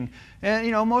fishing.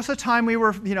 And most of the time we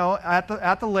were at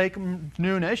the lake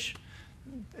noonish,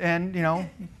 and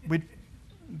we'd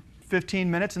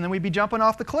 15 minutes, and then we'd be jumping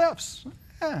off the cliffs.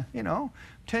 10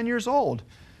 years old.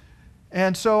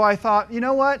 And so I thought, you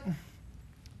know what?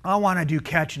 I want to do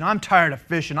catching. I'm tired of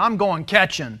fishing. I'm going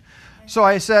catching. So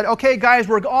I said, okay, guys,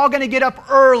 we're all going to get up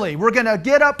early. We're going to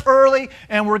get up early,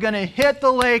 and we're going to hit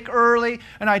the lake early.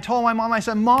 And I told my mom, I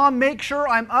said, Mom, make sure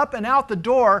I'm up and out the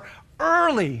door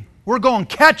early. We're going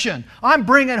catching. I'm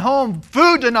bringing home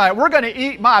food tonight. We're going to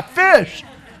eat my fish.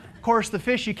 Of course, the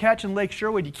fish you catch in Lake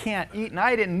Sherwood, you can't eat, and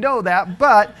I didn't know that.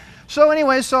 But so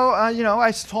anyway,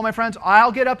 I told my friends,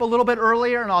 I'll get up a little bit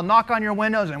earlier, and I'll knock on your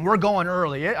windows, and we're going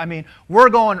early. We're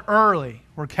going early.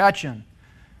 We're catching.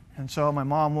 And so my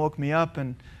mom woke me up,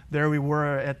 and there we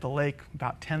were at the lake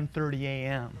about 10:30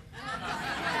 a.m.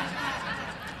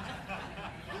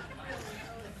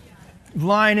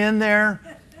 Lying in there,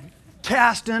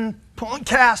 casting.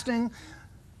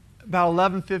 About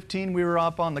 11:15, we were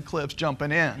up on the cliffs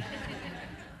jumping in.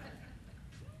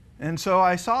 And so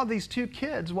I saw these two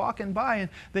kids walking by, and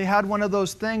they had one of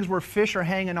those things where fish are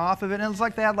hanging off of it. And it was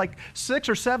like they had like 6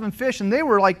 or 7 fish, and they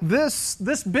were like this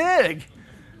big.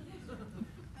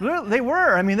 They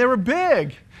were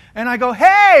big. And I go,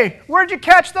 hey, where'd you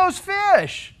catch those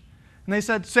fish? And they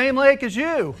said, same lake as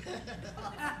you.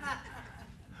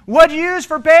 What'd you use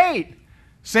for bait?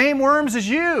 Same worms as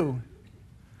you.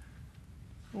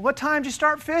 What time did you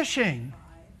start fishing?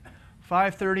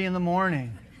 5:30 in the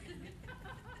morning.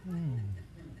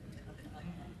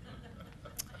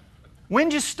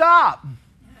 When'd you stop?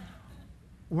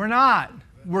 We're not.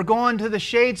 We're going to the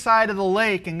shade side of the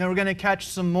lake and we're going to catch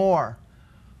some more.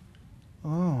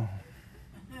 Oh.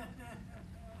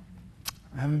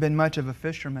 I haven't been much of a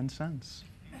fisherman since.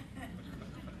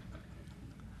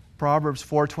 Proverbs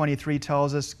 4:23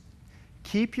 tells us,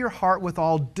 keep your heart with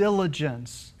all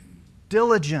diligence.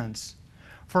 Diligence.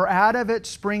 For out of it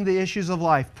spring the issues of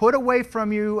life. Put away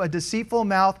from you a deceitful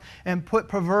mouth and put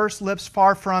perverse lips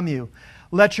far from you.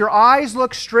 Let your eyes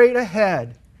look straight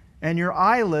ahead and your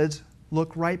eyelids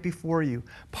look right before you.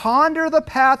 Ponder the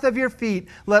path of your feet.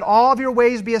 Let all of your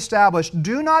ways be established.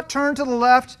 Do not turn to the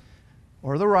left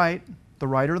or the right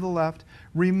or the left.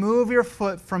 Remove your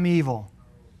foot from evil.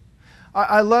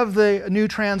 I love the new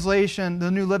translation,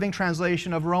 the New Living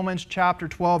Translation of Romans chapter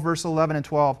 12, verse 11 and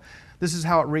 12. This is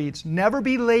how it reads. Never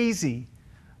be lazy,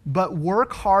 but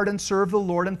work hard and serve the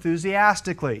Lord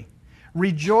enthusiastically.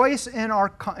 Rejoice in our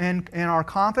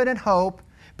confident hope.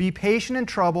 Be patient in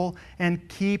trouble and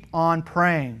keep on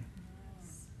praying.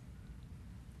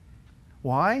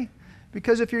 Why?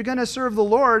 Because if you're going to serve the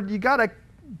Lord, you got to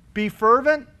be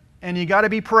fervent and you got to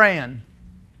be praying.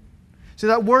 See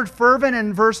that word fervent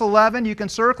in verse 11, you can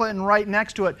circle it and write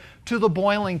next to it, to the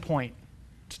boiling point.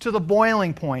 It's to the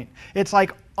boiling point. It's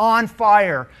like on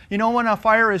fire. You know when a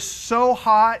fire is so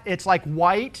hot, it's like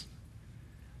white?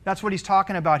 That's what he's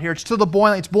talking about here. It's to the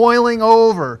boiling. It's boiling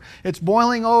over. It's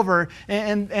boiling over.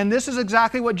 And this is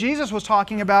exactly what Jesus was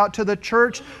talking about to the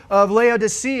church of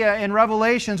Laodicea in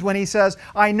Revelations when he says,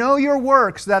 I know your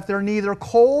works, that they're neither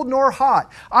cold nor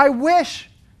hot. I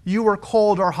wish you were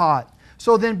cold or hot.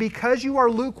 So then because you are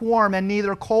lukewarm and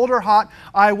neither cold or hot,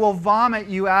 I will vomit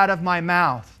you out of my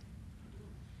mouth.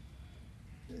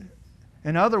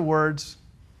 In other words,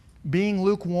 being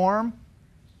lukewarm,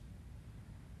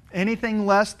 anything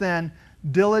less than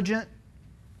diligent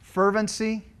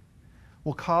fervency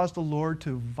will cause the Lord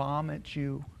to vomit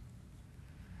you.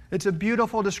 It's a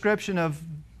beautiful description of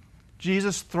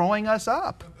Jesus throwing us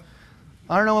up.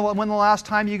 I don't know when the last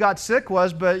time you got sick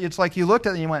was, but it's like you looked at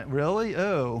it and you went, really?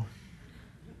 Oh.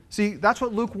 See, that's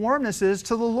what lukewarmness is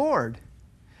to the Lord.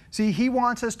 See, He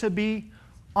wants us to be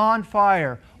on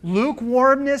fire.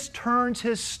 Lukewarmness turns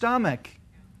His stomach.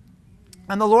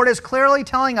 And the Lord is clearly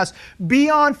telling us, be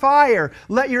on fire.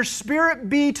 Let your spirit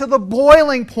be to the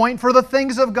boiling point for the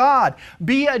things of God.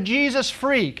 Be a Jesus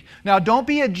freak. Now, don't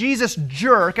be a Jesus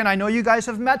jerk, and I know you guys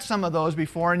have met some of those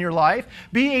before in your life.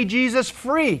 Be a Jesus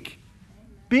freak.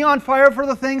 Be on fire for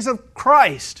the things of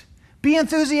Christ. Be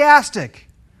enthusiastic.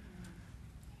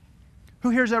 Who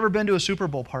here's ever been to a Super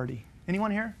Bowl party?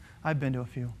 Anyone here? I've been to a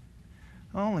few.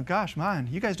 Oh my gosh, man,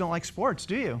 you guys don't like sports,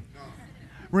 do you? No.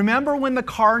 Remember when the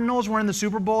Cardinals were in the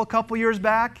Super Bowl a couple years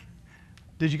back?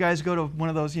 Did you guys go to one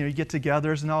of those,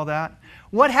 get-togethers and all that?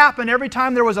 What happened every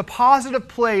time there was a positive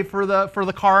play for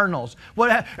the Cardinals?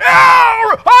 High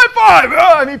five!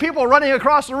 I mean, people running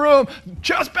across the room,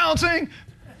 chest bouncing.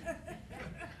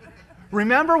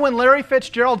 Remember when Larry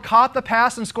Fitzgerald caught the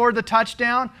pass and scored the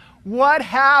touchdown? What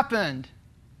happened?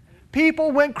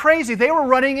 People went crazy. They were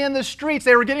running in the streets.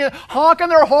 They were honking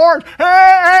their horns.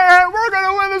 Hey, we're going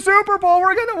to win the Super Bowl.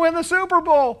 We're going to win the Super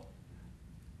Bowl.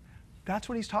 That's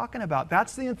what he's talking about.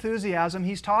 That's the enthusiasm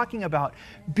he's talking about.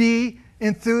 Be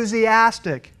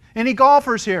enthusiastic. Any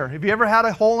golfers here? Have you ever had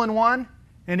a hole-in-one?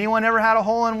 Anyone ever had a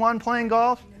hole-in-one playing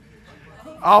golf?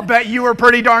 I'll bet you were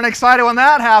pretty darn excited when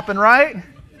that happened, right?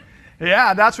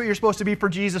 Yeah, that's what you're supposed to be for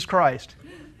Jesus Christ.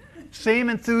 Same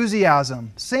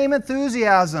enthusiasm. Same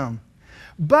enthusiasm.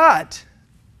 But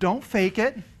don't fake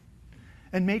it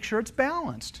and make sure it's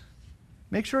balanced.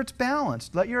 Make sure it's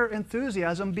balanced. Let your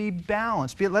enthusiasm be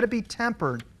balanced. Let it be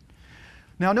tempered.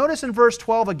 Now notice in verse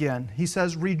 12 again, he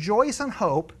says, rejoice in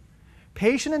hope,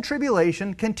 patient in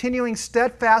tribulation, continuing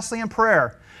steadfastly in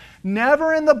prayer.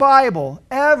 Never in the Bible,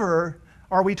 ever,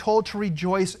 are we told to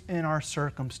rejoice in our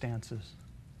circumstances.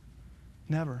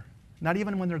 Never. Not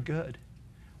even when they're good.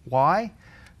 Why?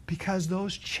 Because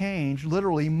those change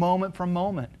literally moment from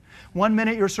moment. 1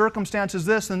 minute your circumstance is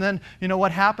this, and then you know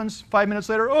what happens 5 minutes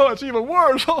later? Oh, it's even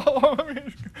worse.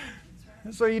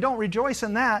 So you don't rejoice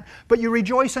in that, but you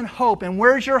rejoice in hope. And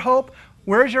where's your hope?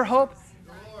 Where's your hope?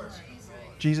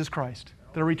 Jesus Christ.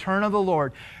 The return of the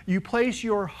Lord. You place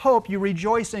your hope, you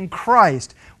rejoice in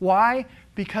Christ. Why?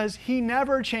 Because He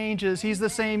never changes. He's the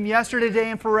same yesterday,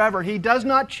 today, and forever. He does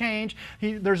not change.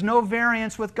 There's no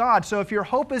variance with God. So if your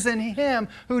hope is in Him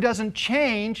who doesn't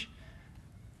change,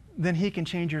 then He can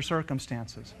change your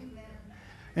circumstances. Amen.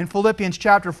 In Philippians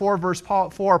chapter 4, verse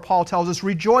 4, Paul tells us,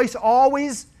 rejoice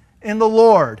always in the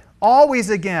Lord. Always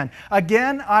again.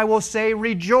 Again, I will say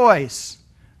rejoice.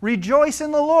 Rejoice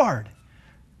in the Lord.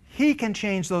 He can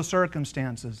change those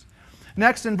circumstances.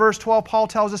 Next, in verse 12, Paul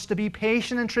tells us to be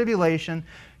patient in tribulation,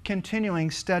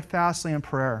 continuing steadfastly in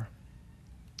prayer.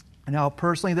 Now,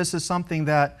 personally, this is something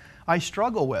that I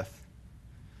struggle with.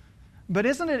 But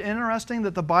isn't it interesting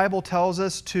that the Bible tells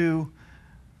us to...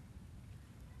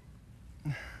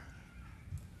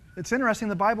 It's interesting,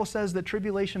 the Bible says that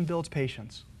tribulation builds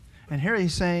patience. And here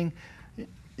he's saying,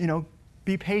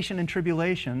 be patient in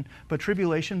tribulation, but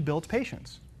tribulation builds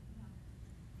patience.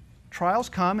 Trials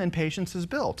come and patience is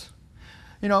built.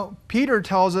 Peter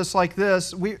tells us like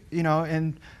this,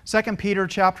 in 2 Peter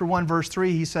chapter 1, verse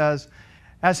 3, he says,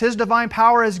 as His divine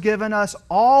power has given us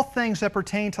all things that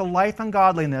pertain to life and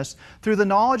godliness through the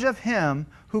knowledge of Him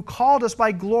who called us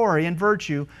by glory and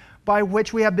virtue, by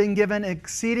which we have been given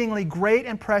exceedingly great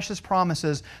and precious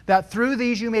promises, that through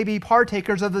these you may be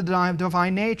partakers of the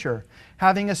divine nature,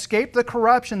 having escaped the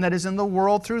corruption that is in the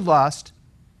world through lust,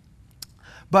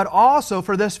 but also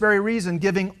for this very reason,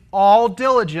 giving all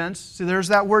diligence, see there's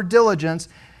that word diligence,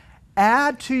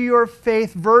 add to your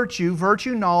faith virtue,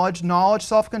 virtue knowledge, knowledge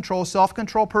self-control,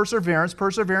 self-control perseverance,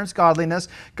 perseverance godliness,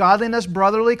 godliness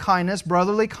brotherly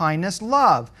kindness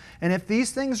love. And if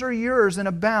these things are yours and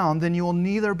abound, then you will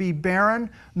neither be barren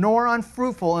nor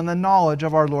unfruitful in the knowledge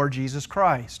of our Lord Jesus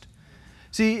Christ.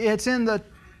 See, it's in the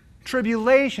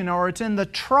tribulation or it's in the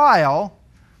trial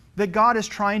that God is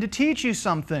trying to teach you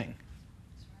something.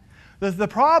 The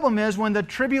problem is when the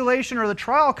tribulation or the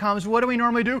trial comes, what do we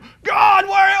normally do? God,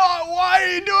 why are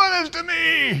you doing this to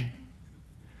me?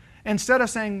 Instead of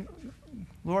saying,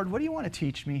 Lord, what do you want to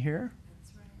teach me here?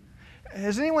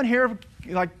 Has anyone here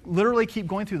literally keep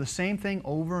going through the same thing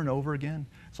over and over again?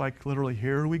 It's like literally,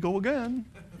 here we go again.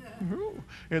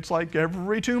 It's like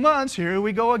every 2 months, here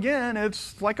we go again.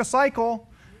 It's like a cycle.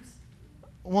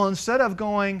 Well, instead of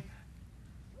going,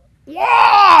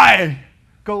 why?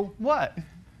 Go, what?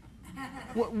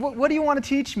 What do you want to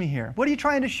teach me here? What are you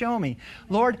trying to show me?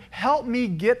 Lord, help me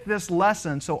get this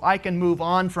lesson so I can move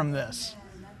on from this.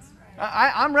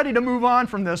 I'm ready to move on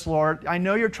from this, Lord. I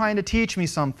know you're trying to teach me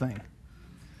something.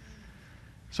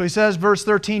 So he says, verse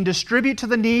 13, distribute to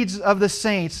the needs of the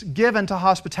saints, given to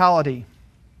hospitality.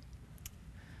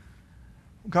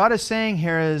 God is saying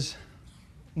here is,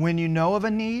 when you know of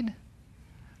a need,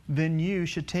 then you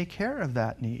should take care of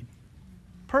that need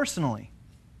personally.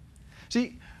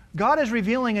 See, God is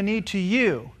revealing a need to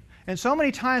you. And so many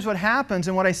times what happens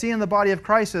and what I see in the body of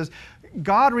Christ is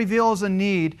God reveals a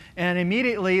need and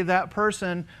immediately that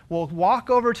person will walk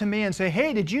over to me and say,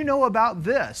 hey, did you know about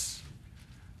this?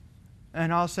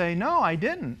 And I'll say, no, I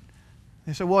didn't.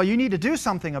 They say, well, you need to do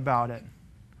something about it.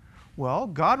 Well,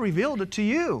 God revealed it to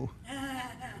you.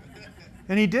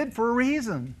 And He did for a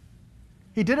reason.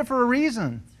 He did it for a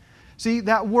reason. See,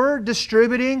 that word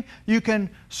distributing, you can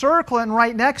circle it and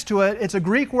right next to it, it's a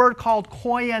Greek word called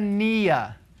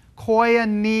koinonia.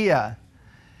 Koinonia.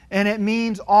 And it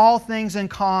means all things in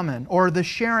common, or the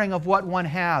sharing of what one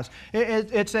has.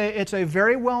 It's a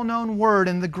very well-known word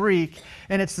in the Greek,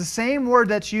 and it's the same word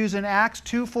that's used in Acts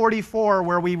 2:44,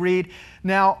 where we read,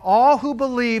 now all who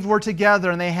believed were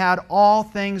together, and they had all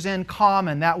things in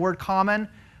common. That word common,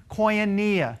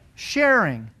 koinonia,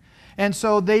 sharing. And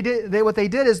so what they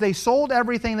did is they sold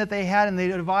everything that they had and they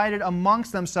divided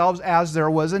amongst themselves as there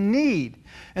was a need.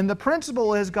 And the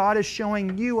principle is God is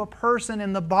showing you a person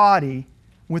in the body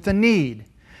with a need.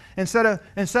 Instead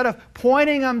of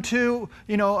pointing them to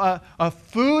a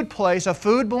food place, a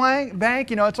food bank,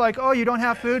 it's like, oh, you don't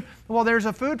have food? Well, there's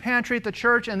a food pantry at the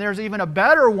church and there's even a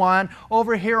better one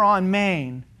over here on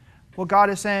Main. Well,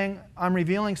 God is saying, I'm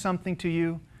revealing something to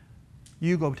you.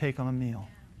 You go take them a meal.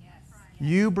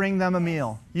 You bring them a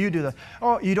meal. You do that.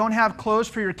 Oh, you don't have clothes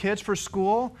for your kids for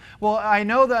school? Well, I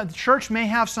know that the church may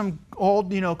have some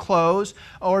old, clothes,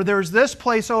 or there's this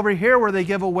place over here where they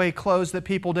give away clothes that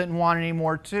people didn't want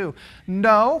anymore too.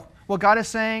 No. Well, God is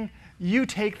saying, you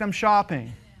take them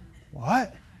shopping.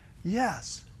 What?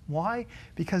 Yes. Why?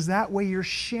 Because that way you're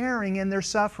sharing in their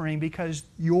suffering because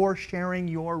you're sharing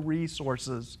your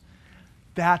resources.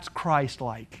 That's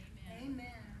Christ-like. Amen.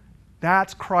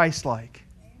 That's Christ-like.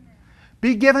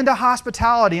 Be given to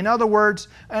hospitality. In other words,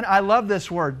 and I love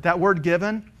this word, that word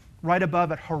given, right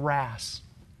above it, harass.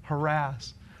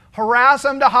 Harass. Harass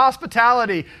them to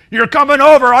hospitality. You're coming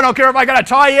over. I don't care if I got to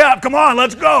tie you up. Come on,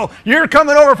 let's go. You're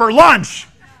coming over for lunch.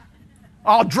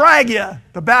 I'll drag you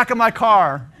the back of my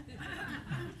car.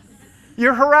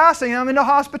 You're harassing them into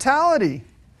hospitality.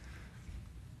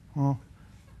 Well,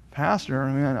 Pastor,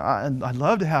 I'd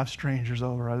love to have strangers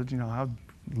over. I'd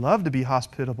love to be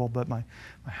hospitable, but my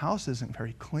house isn't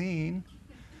very clean.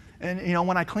 And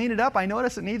when I clean it up, I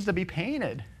notice it needs to be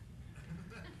painted.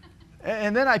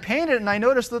 And then I painted it and I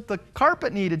noticed that the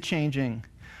carpet needed changing.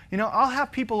 You know, I'll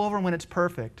have people over when it's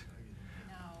perfect.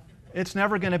 It's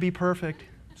never going to be perfect.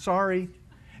 Sorry.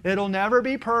 It'll never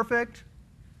be perfect.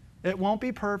 It won't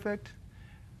be perfect.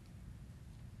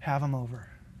 Have them over.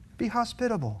 Be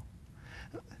hospitable.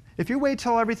 If you wait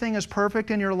till everything is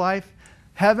perfect in your life,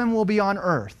 heaven will be on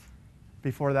earth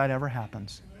before that ever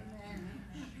happens.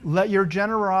 Let your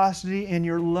generosity and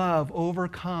your love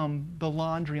overcome the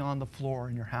laundry on the floor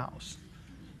in your house.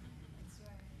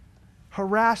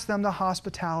 Harass them to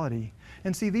hospitality.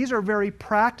 And see, these are very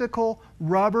practical,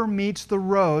 rubber meets the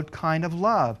road kind of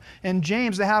love. And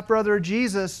James, the half-brother of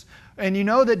Jesus, and you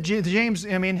know that James,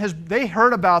 I mean, they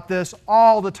heard about this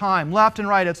all the time, left and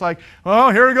right. It's like, oh,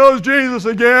 here goes Jesus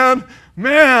again.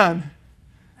 Man.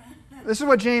 This is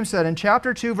what James said in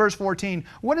chapter 2, verse 14.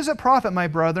 What does it profit, my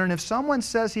brethren, if someone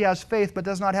says he has faith but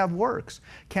does not have works?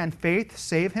 Can faith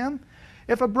save him?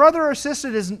 If a brother or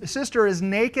sister is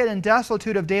naked and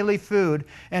destitute of daily food,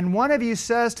 and one of you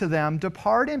says to them,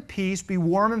 depart in peace, be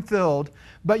warm and filled,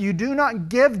 but you do not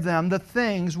give them the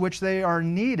things which they are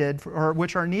needed, or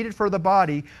which are needed for the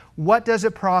body, what does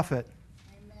it profit?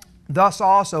 Amen. Thus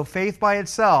also, faith by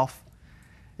itself,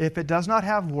 if it does not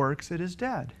have works, it is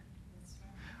dead.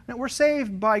 Now, we're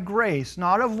saved by grace,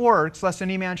 not of works, lest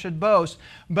any man should boast,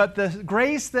 but the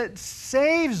grace that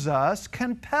saves us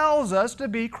compels us to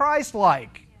be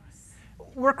Christ-like.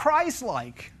 We're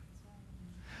Christ-like.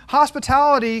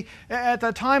 Hospitality at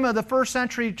the time of the first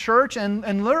century church,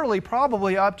 and literally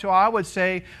probably up to, I would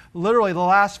say, literally the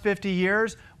last 50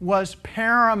 years, was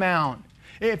paramount.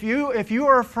 If you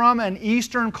are from an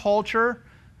Eastern culture,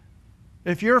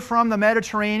 if you're from the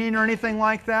Mediterranean or anything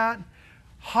like that,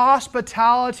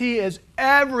 hospitality is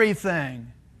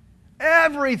everything.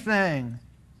 Everything.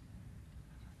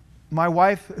 My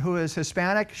wife, who is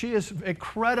Hispanic, she is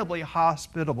incredibly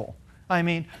hospitable. I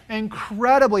mean,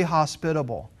 incredibly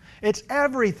hospitable. It's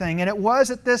everything, and it was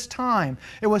at this time.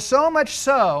 It was so much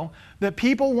so that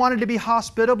people wanted to be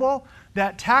hospitable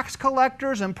that tax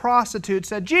collectors and prostitutes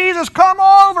said, Jesus, come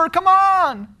over, come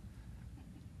on.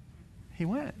 He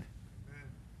went.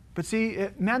 But see,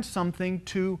 it meant something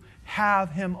to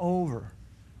have him over.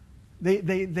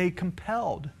 They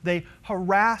compelled, they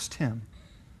harassed him.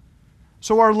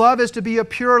 So our love is to be a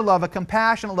pure love, a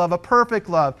compassionate love, a perfect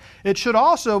love. It should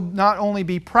also not only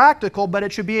be practical, but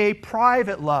it should be a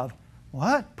private love.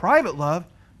 What? Private love?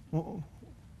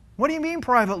 What do you mean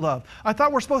private love? I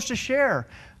thought we're supposed to share.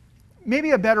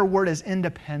 Maybe a better word is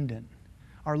independent.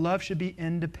 Our love should be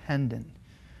independent.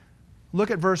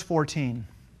 Look at verse 14.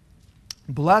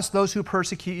 Bless those who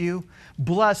persecute you.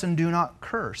 Bless and do not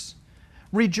curse.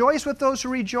 Rejoice with those who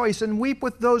rejoice and weep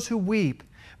with those who weep.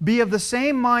 Be of the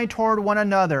same mind toward one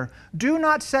another. Do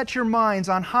not set your minds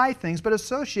on high things, but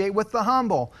associate with the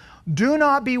humble. Do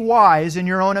not be wise in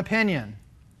your own opinion.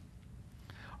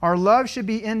 Our love should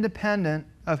be independent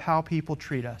of how people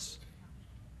treat us.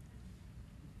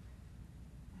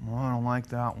 Well, I don't like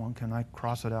that one. Can I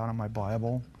cross it out in my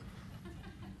Bible?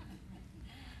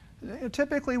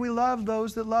 Typically, we love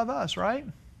those that love us, right?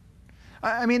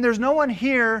 I mean, there's no one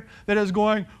here that is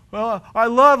going, well, I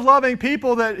love loving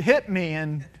people that hit me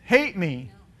and hate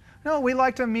me. No, we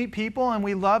like to meet people and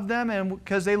we love them and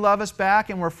because they love us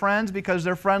back, and we're friends because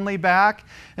they're friendly back.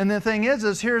 And the thing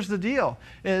is here's the deal,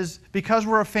 is because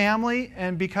we're a family,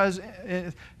 and because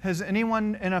has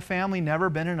anyone in a family never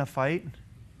been in a fight?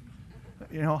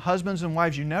 You know, husbands and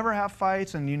wives, you never have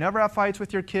fights, and you never have fights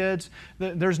with your kids.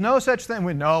 There's no such thing.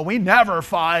 We never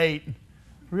fight.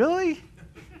 Really?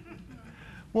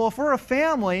 Well, if we're a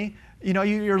family, you know,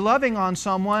 you're loving on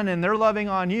someone and they're loving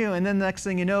on you, and then the next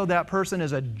thing you know, that person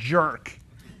is a jerk.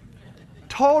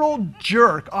 Total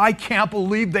jerk. I can't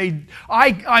believe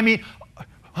I mean,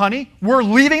 honey, we're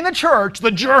leaving the church.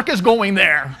 The jerk is going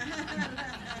there.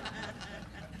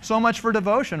 So much for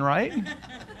devotion, right?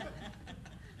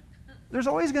 There's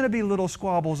always going to be little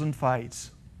squabbles and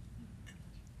fights.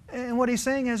 And what he's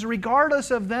saying is,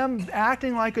 regardless of them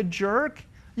acting like a jerk,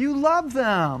 you love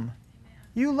them.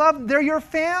 They're your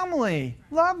family.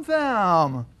 Love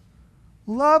them.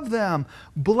 Love them.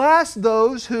 Bless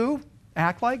those who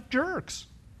act like jerks.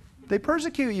 They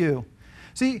persecute you.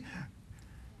 See,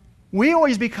 we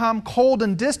always become cold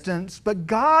and distant, but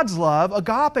God's love,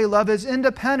 agape love, is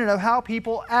independent of how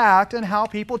people act and how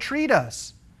people treat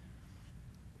us.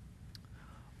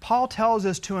 Paul tells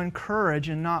us to encourage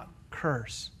and not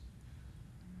curse.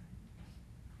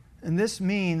 And this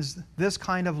means this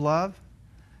kind of love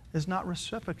is not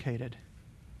reciprocated.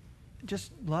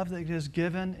 Just love that is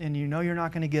given and you know you're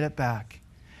not going to get it back.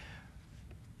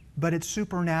 But it's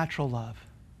supernatural love.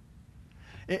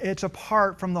 It's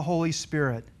apart from the Holy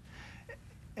Spirit.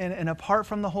 And apart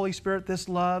from the Holy Spirit, this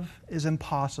love is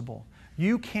impossible.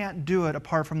 You can't do it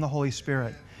apart from the Holy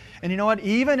Spirit. And you know what?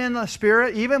 Even in the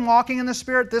Spirit, even walking in the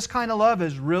Spirit, this kind of love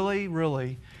is really,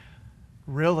 really,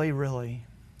 really, really,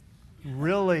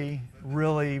 really,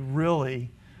 really,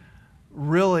 really,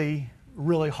 really,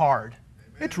 really hard.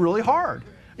 It's really hard.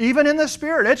 Even in the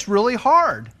Spirit, it's really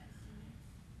hard.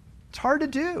 It's hard to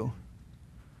do.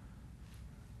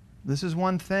 This is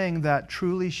one thing that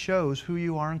truly shows who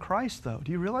you are in Christ, though.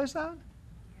 Do you realize that?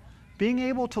 Being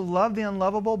able to love the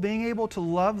unlovable, being able to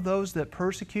love those that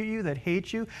persecute you, that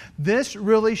hate you, this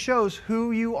really shows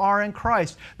who you are in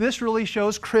Christ. This really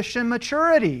shows Christian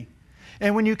maturity.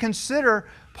 And when you consider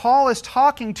Paul is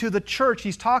talking to the church,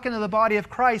 he's talking to the body of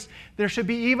Christ, there should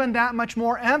be even that much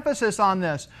more emphasis on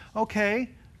this. Okay,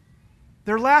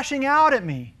 they're lashing out at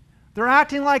me. They're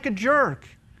acting like a jerk.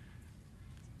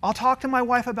 I'll talk to my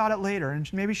wife about it later,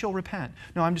 and maybe she'll repent.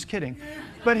 No, I'm just kidding.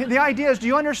 But the idea is, do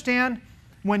you understand?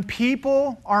 When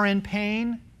people are in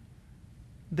pain,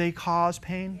 they cause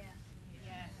pain.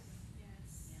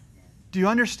 Do you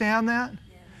understand that?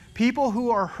 People who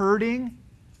are hurting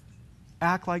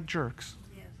act like jerks.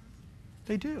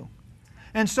 They do.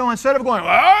 And so instead of going,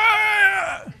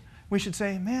 "Ah!" we should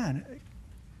say, "Man,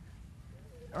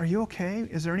 are you okay?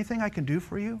 Is there anything I can do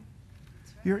for you?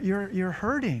 You're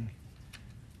hurting."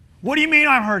 "What do you mean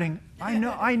I'm hurting?"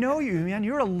 I know you, man.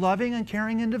 You're a loving and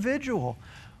caring individual.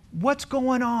 What's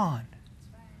going on?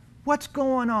 What's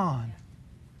going on?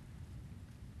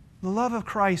 The love of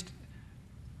Christ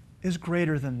is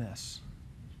greater than this.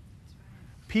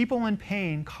 People in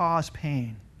pain cause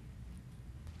pain.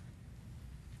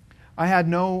 I had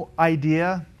no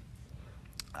idea.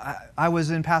 I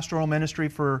was in pastoral ministry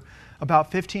for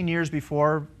about 15 years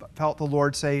before I felt the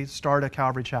Lord say, start a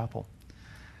Calvary Chapel.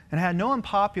 And I had no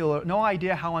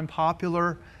idea how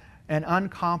unpopular an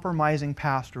uncompromising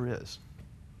pastor is.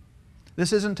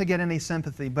 This isn't to get any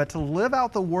sympathy, but to live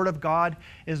out the Word of God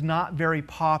is not very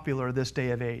popular this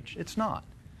day of age. It's not.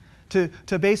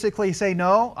 To basically say,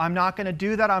 no, I'm not going to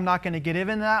do that, I'm not going to get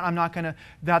in that,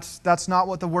 that's not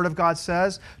what the Word of God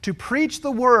says. To preach the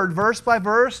Word verse by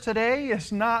verse today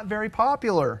is not very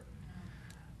popular.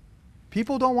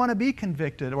 People don't want to be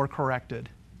convicted or corrected.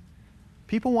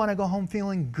 People want to go home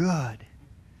feeling good.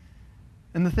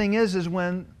 And the thing is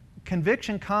when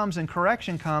conviction comes and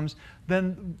correction comes,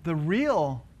 then the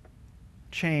real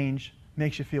change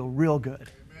makes you feel real good.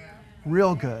 Amen.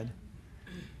 Real good.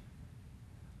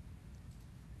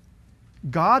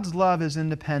 God's love is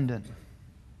independent.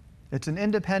 It's an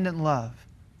independent love.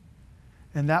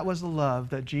 And that was the love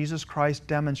that Jesus Christ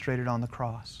demonstrated on the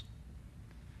cross.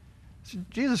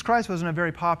 Jesus Christ wasn't a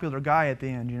very popular guy at the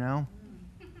end, you know.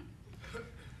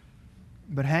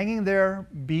 But hanging there,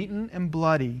 beaten and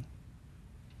bloody,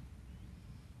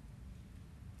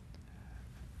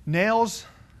 nails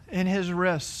in his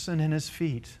wrists and in his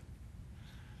feet,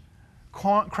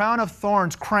 crown of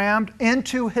thorns crammed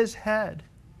into his head,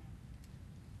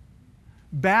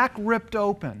 back ripped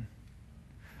open,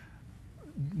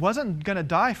 wasn't going to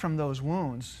die from those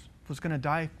wounds, was going to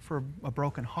die for a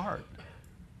broken heart.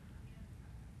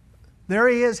 There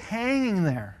he is hanging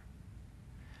there.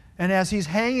 And as he's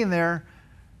hanging there,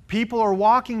 people are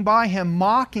walking by him,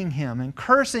 mocking him and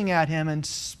cursing at him and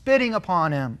spitting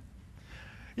upon him.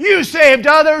 You saved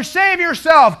others, save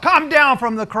yourself. Come down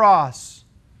from the cross.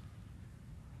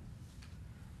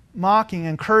 Mocking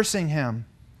and cursing him.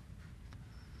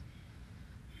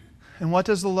 And what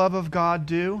does the love of God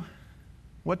do?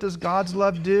 What does God's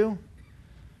love do?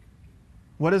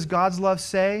 What does God's love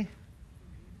say?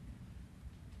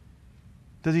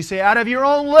 Does He say, out of your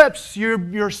own lips,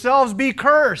 yourselves be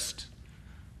cursed?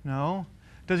 No.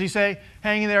 Does He say,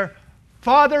 hanging there,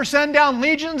 Father, send down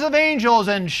legions of angels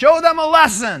and show them a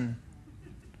lesson?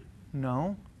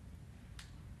 No.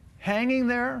 Hanging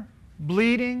there,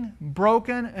 bleeding,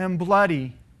 broken, and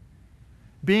bloody,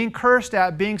 being cursed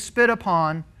at, being spit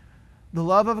upon, the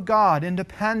love of God,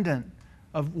 independent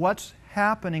of what's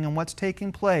happening and what's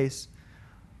taking place,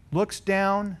 looks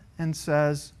down and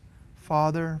says,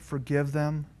 Father, forgive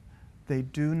them. They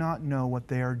do not know what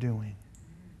they are doing.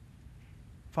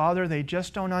 Father, they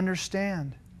just don't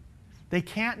understand. They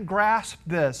can't grasp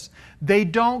this. They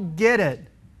don't get it.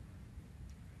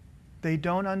 They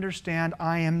don't understand.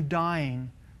 I am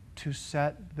dying to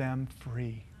set them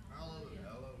free. Hallelujah.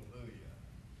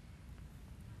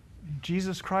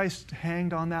 Jesus Christ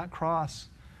hanged on that cross,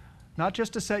 not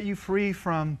just to set you free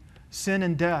from sin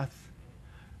and death,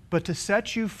 but to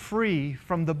set you free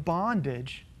from the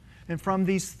bondage and from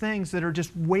these things that are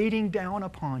just weighting down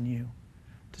upon you.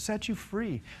 To set you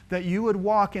free, that you would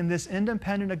walk in this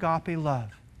independent agape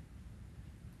love.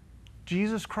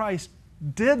 Jesus Christ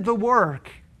did the work.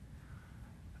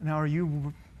 Now are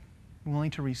you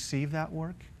willing to receive that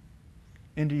work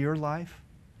into your life?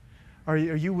 Are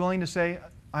you willing to say,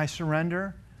 I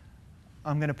surrender?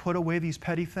 I'm going to put away these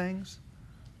petty things.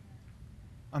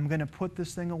 I'm going to put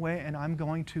this thing away, and I'm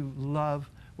going to love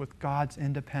with God's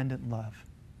independent love.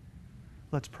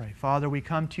 Let's pray. Father, we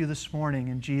come to you this morning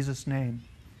in Jesus' name.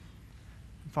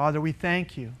 Father, we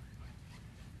thank you.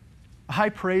 I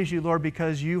praise you, Lord,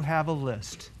 because you have a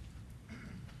list.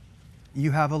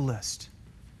 You have a list.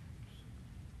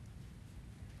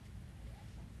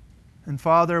 And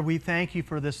Father, we thank you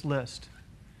for this list.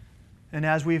 And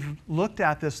as we've looked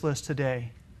at this list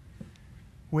today,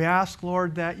 we ask,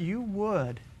 Lord, that you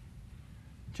would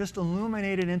just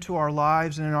illuminate it into our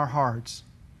lives and in our hearts.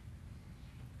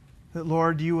 That,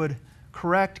 Lord, you would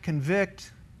correct,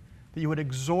 convict, that you would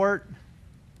exhort,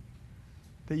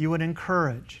 that you would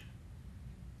encourage,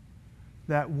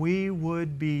 that we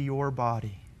would be your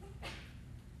body.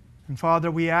 And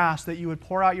Father, we ask that you would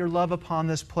pour out your love upon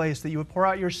this place, that you would pour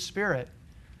out your Spirit,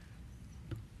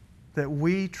 that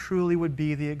we truly would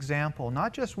be the example,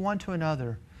 not just one to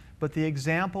another, but the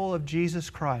example of Jesus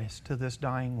Christ to this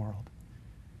dying world.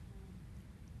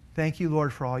 Thank you,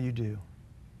 Lord, for all you do.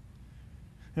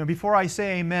 Before I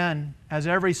say amen, as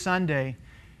every Sunday,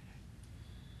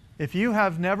 if you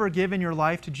have never given your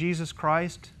life to Jesus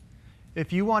Christ,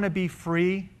 if you want to be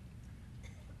free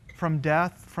from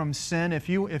death, from sin, if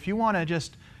you want to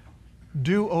just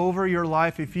do over your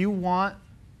life, if you want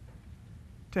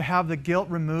to have the guilt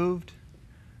removed,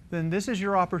 then this is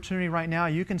your opportunity right now.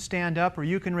 You can stand up or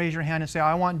you can raise your hand and say,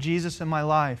 I want Jesus in my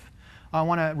life. I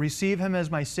want to receive Him as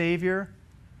my Savior.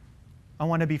 I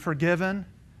want to be forgiven,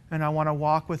 and I want to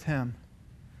walk with Him.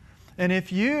 And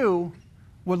if you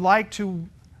would like to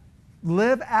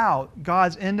live out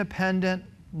God's independent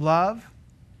love,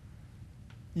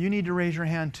 you need to raise your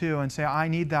hand too and say, I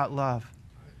need that love.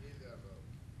 I need that love.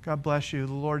 God bless you.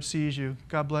 The Lord sees you.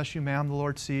 God bless you, ma'am. The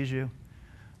Lord sees you.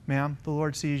 Ma'am, the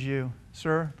Lord sees you.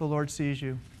 Sir, the Lord sees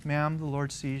you. Ma'am, the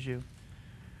Lord sees you.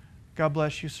 God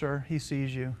bless you, sir. He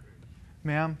sees you.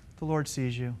 Ma'am, the Lord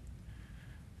sees you.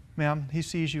 Ma'am, He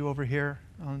sees you over here.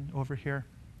 Over here.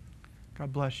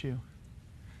 God bless you.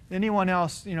 Anyone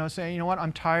else, saying, you know what,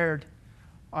 I'm tired.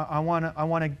 I want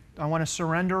to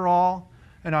surrender all,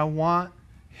 and I want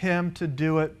Him to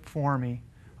do it for me.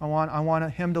 I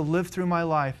want Him to live through my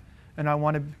life, and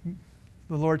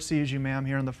the Lord sees you, ma'am,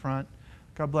 here in the front.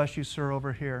 God bless you, sir,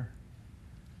 over here.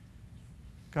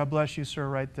 God bless you, sir,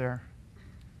 right there.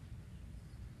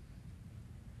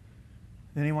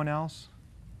 Anyone else?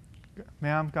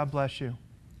 Ma'am, God bless you.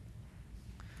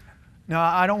 Now,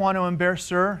 I don't want to embarrass,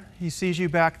 sir. He sees you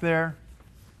back there.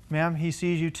 Ma'am, He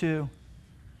sees you too.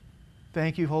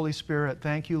 Thank you, Holy Spirit.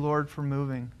 Thank you, Lord, for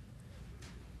moving.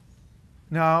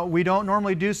 Now, we don't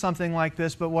normally do something like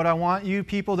this, but what I want you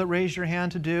people that raise your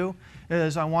hand to do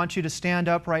is I want you to stand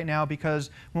up right now, because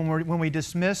when we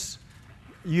dismiss,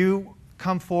 you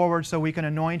come forward so we can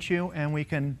anoint you and we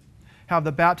can have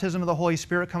the baptism of the Holy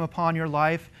Spirit come upon your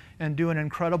life and do an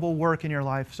incredible work in your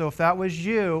life. So if that was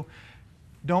you,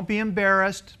 don't be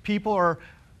embarrassed. People are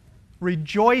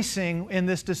rejoicing in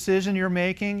this decision you're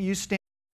making. You stand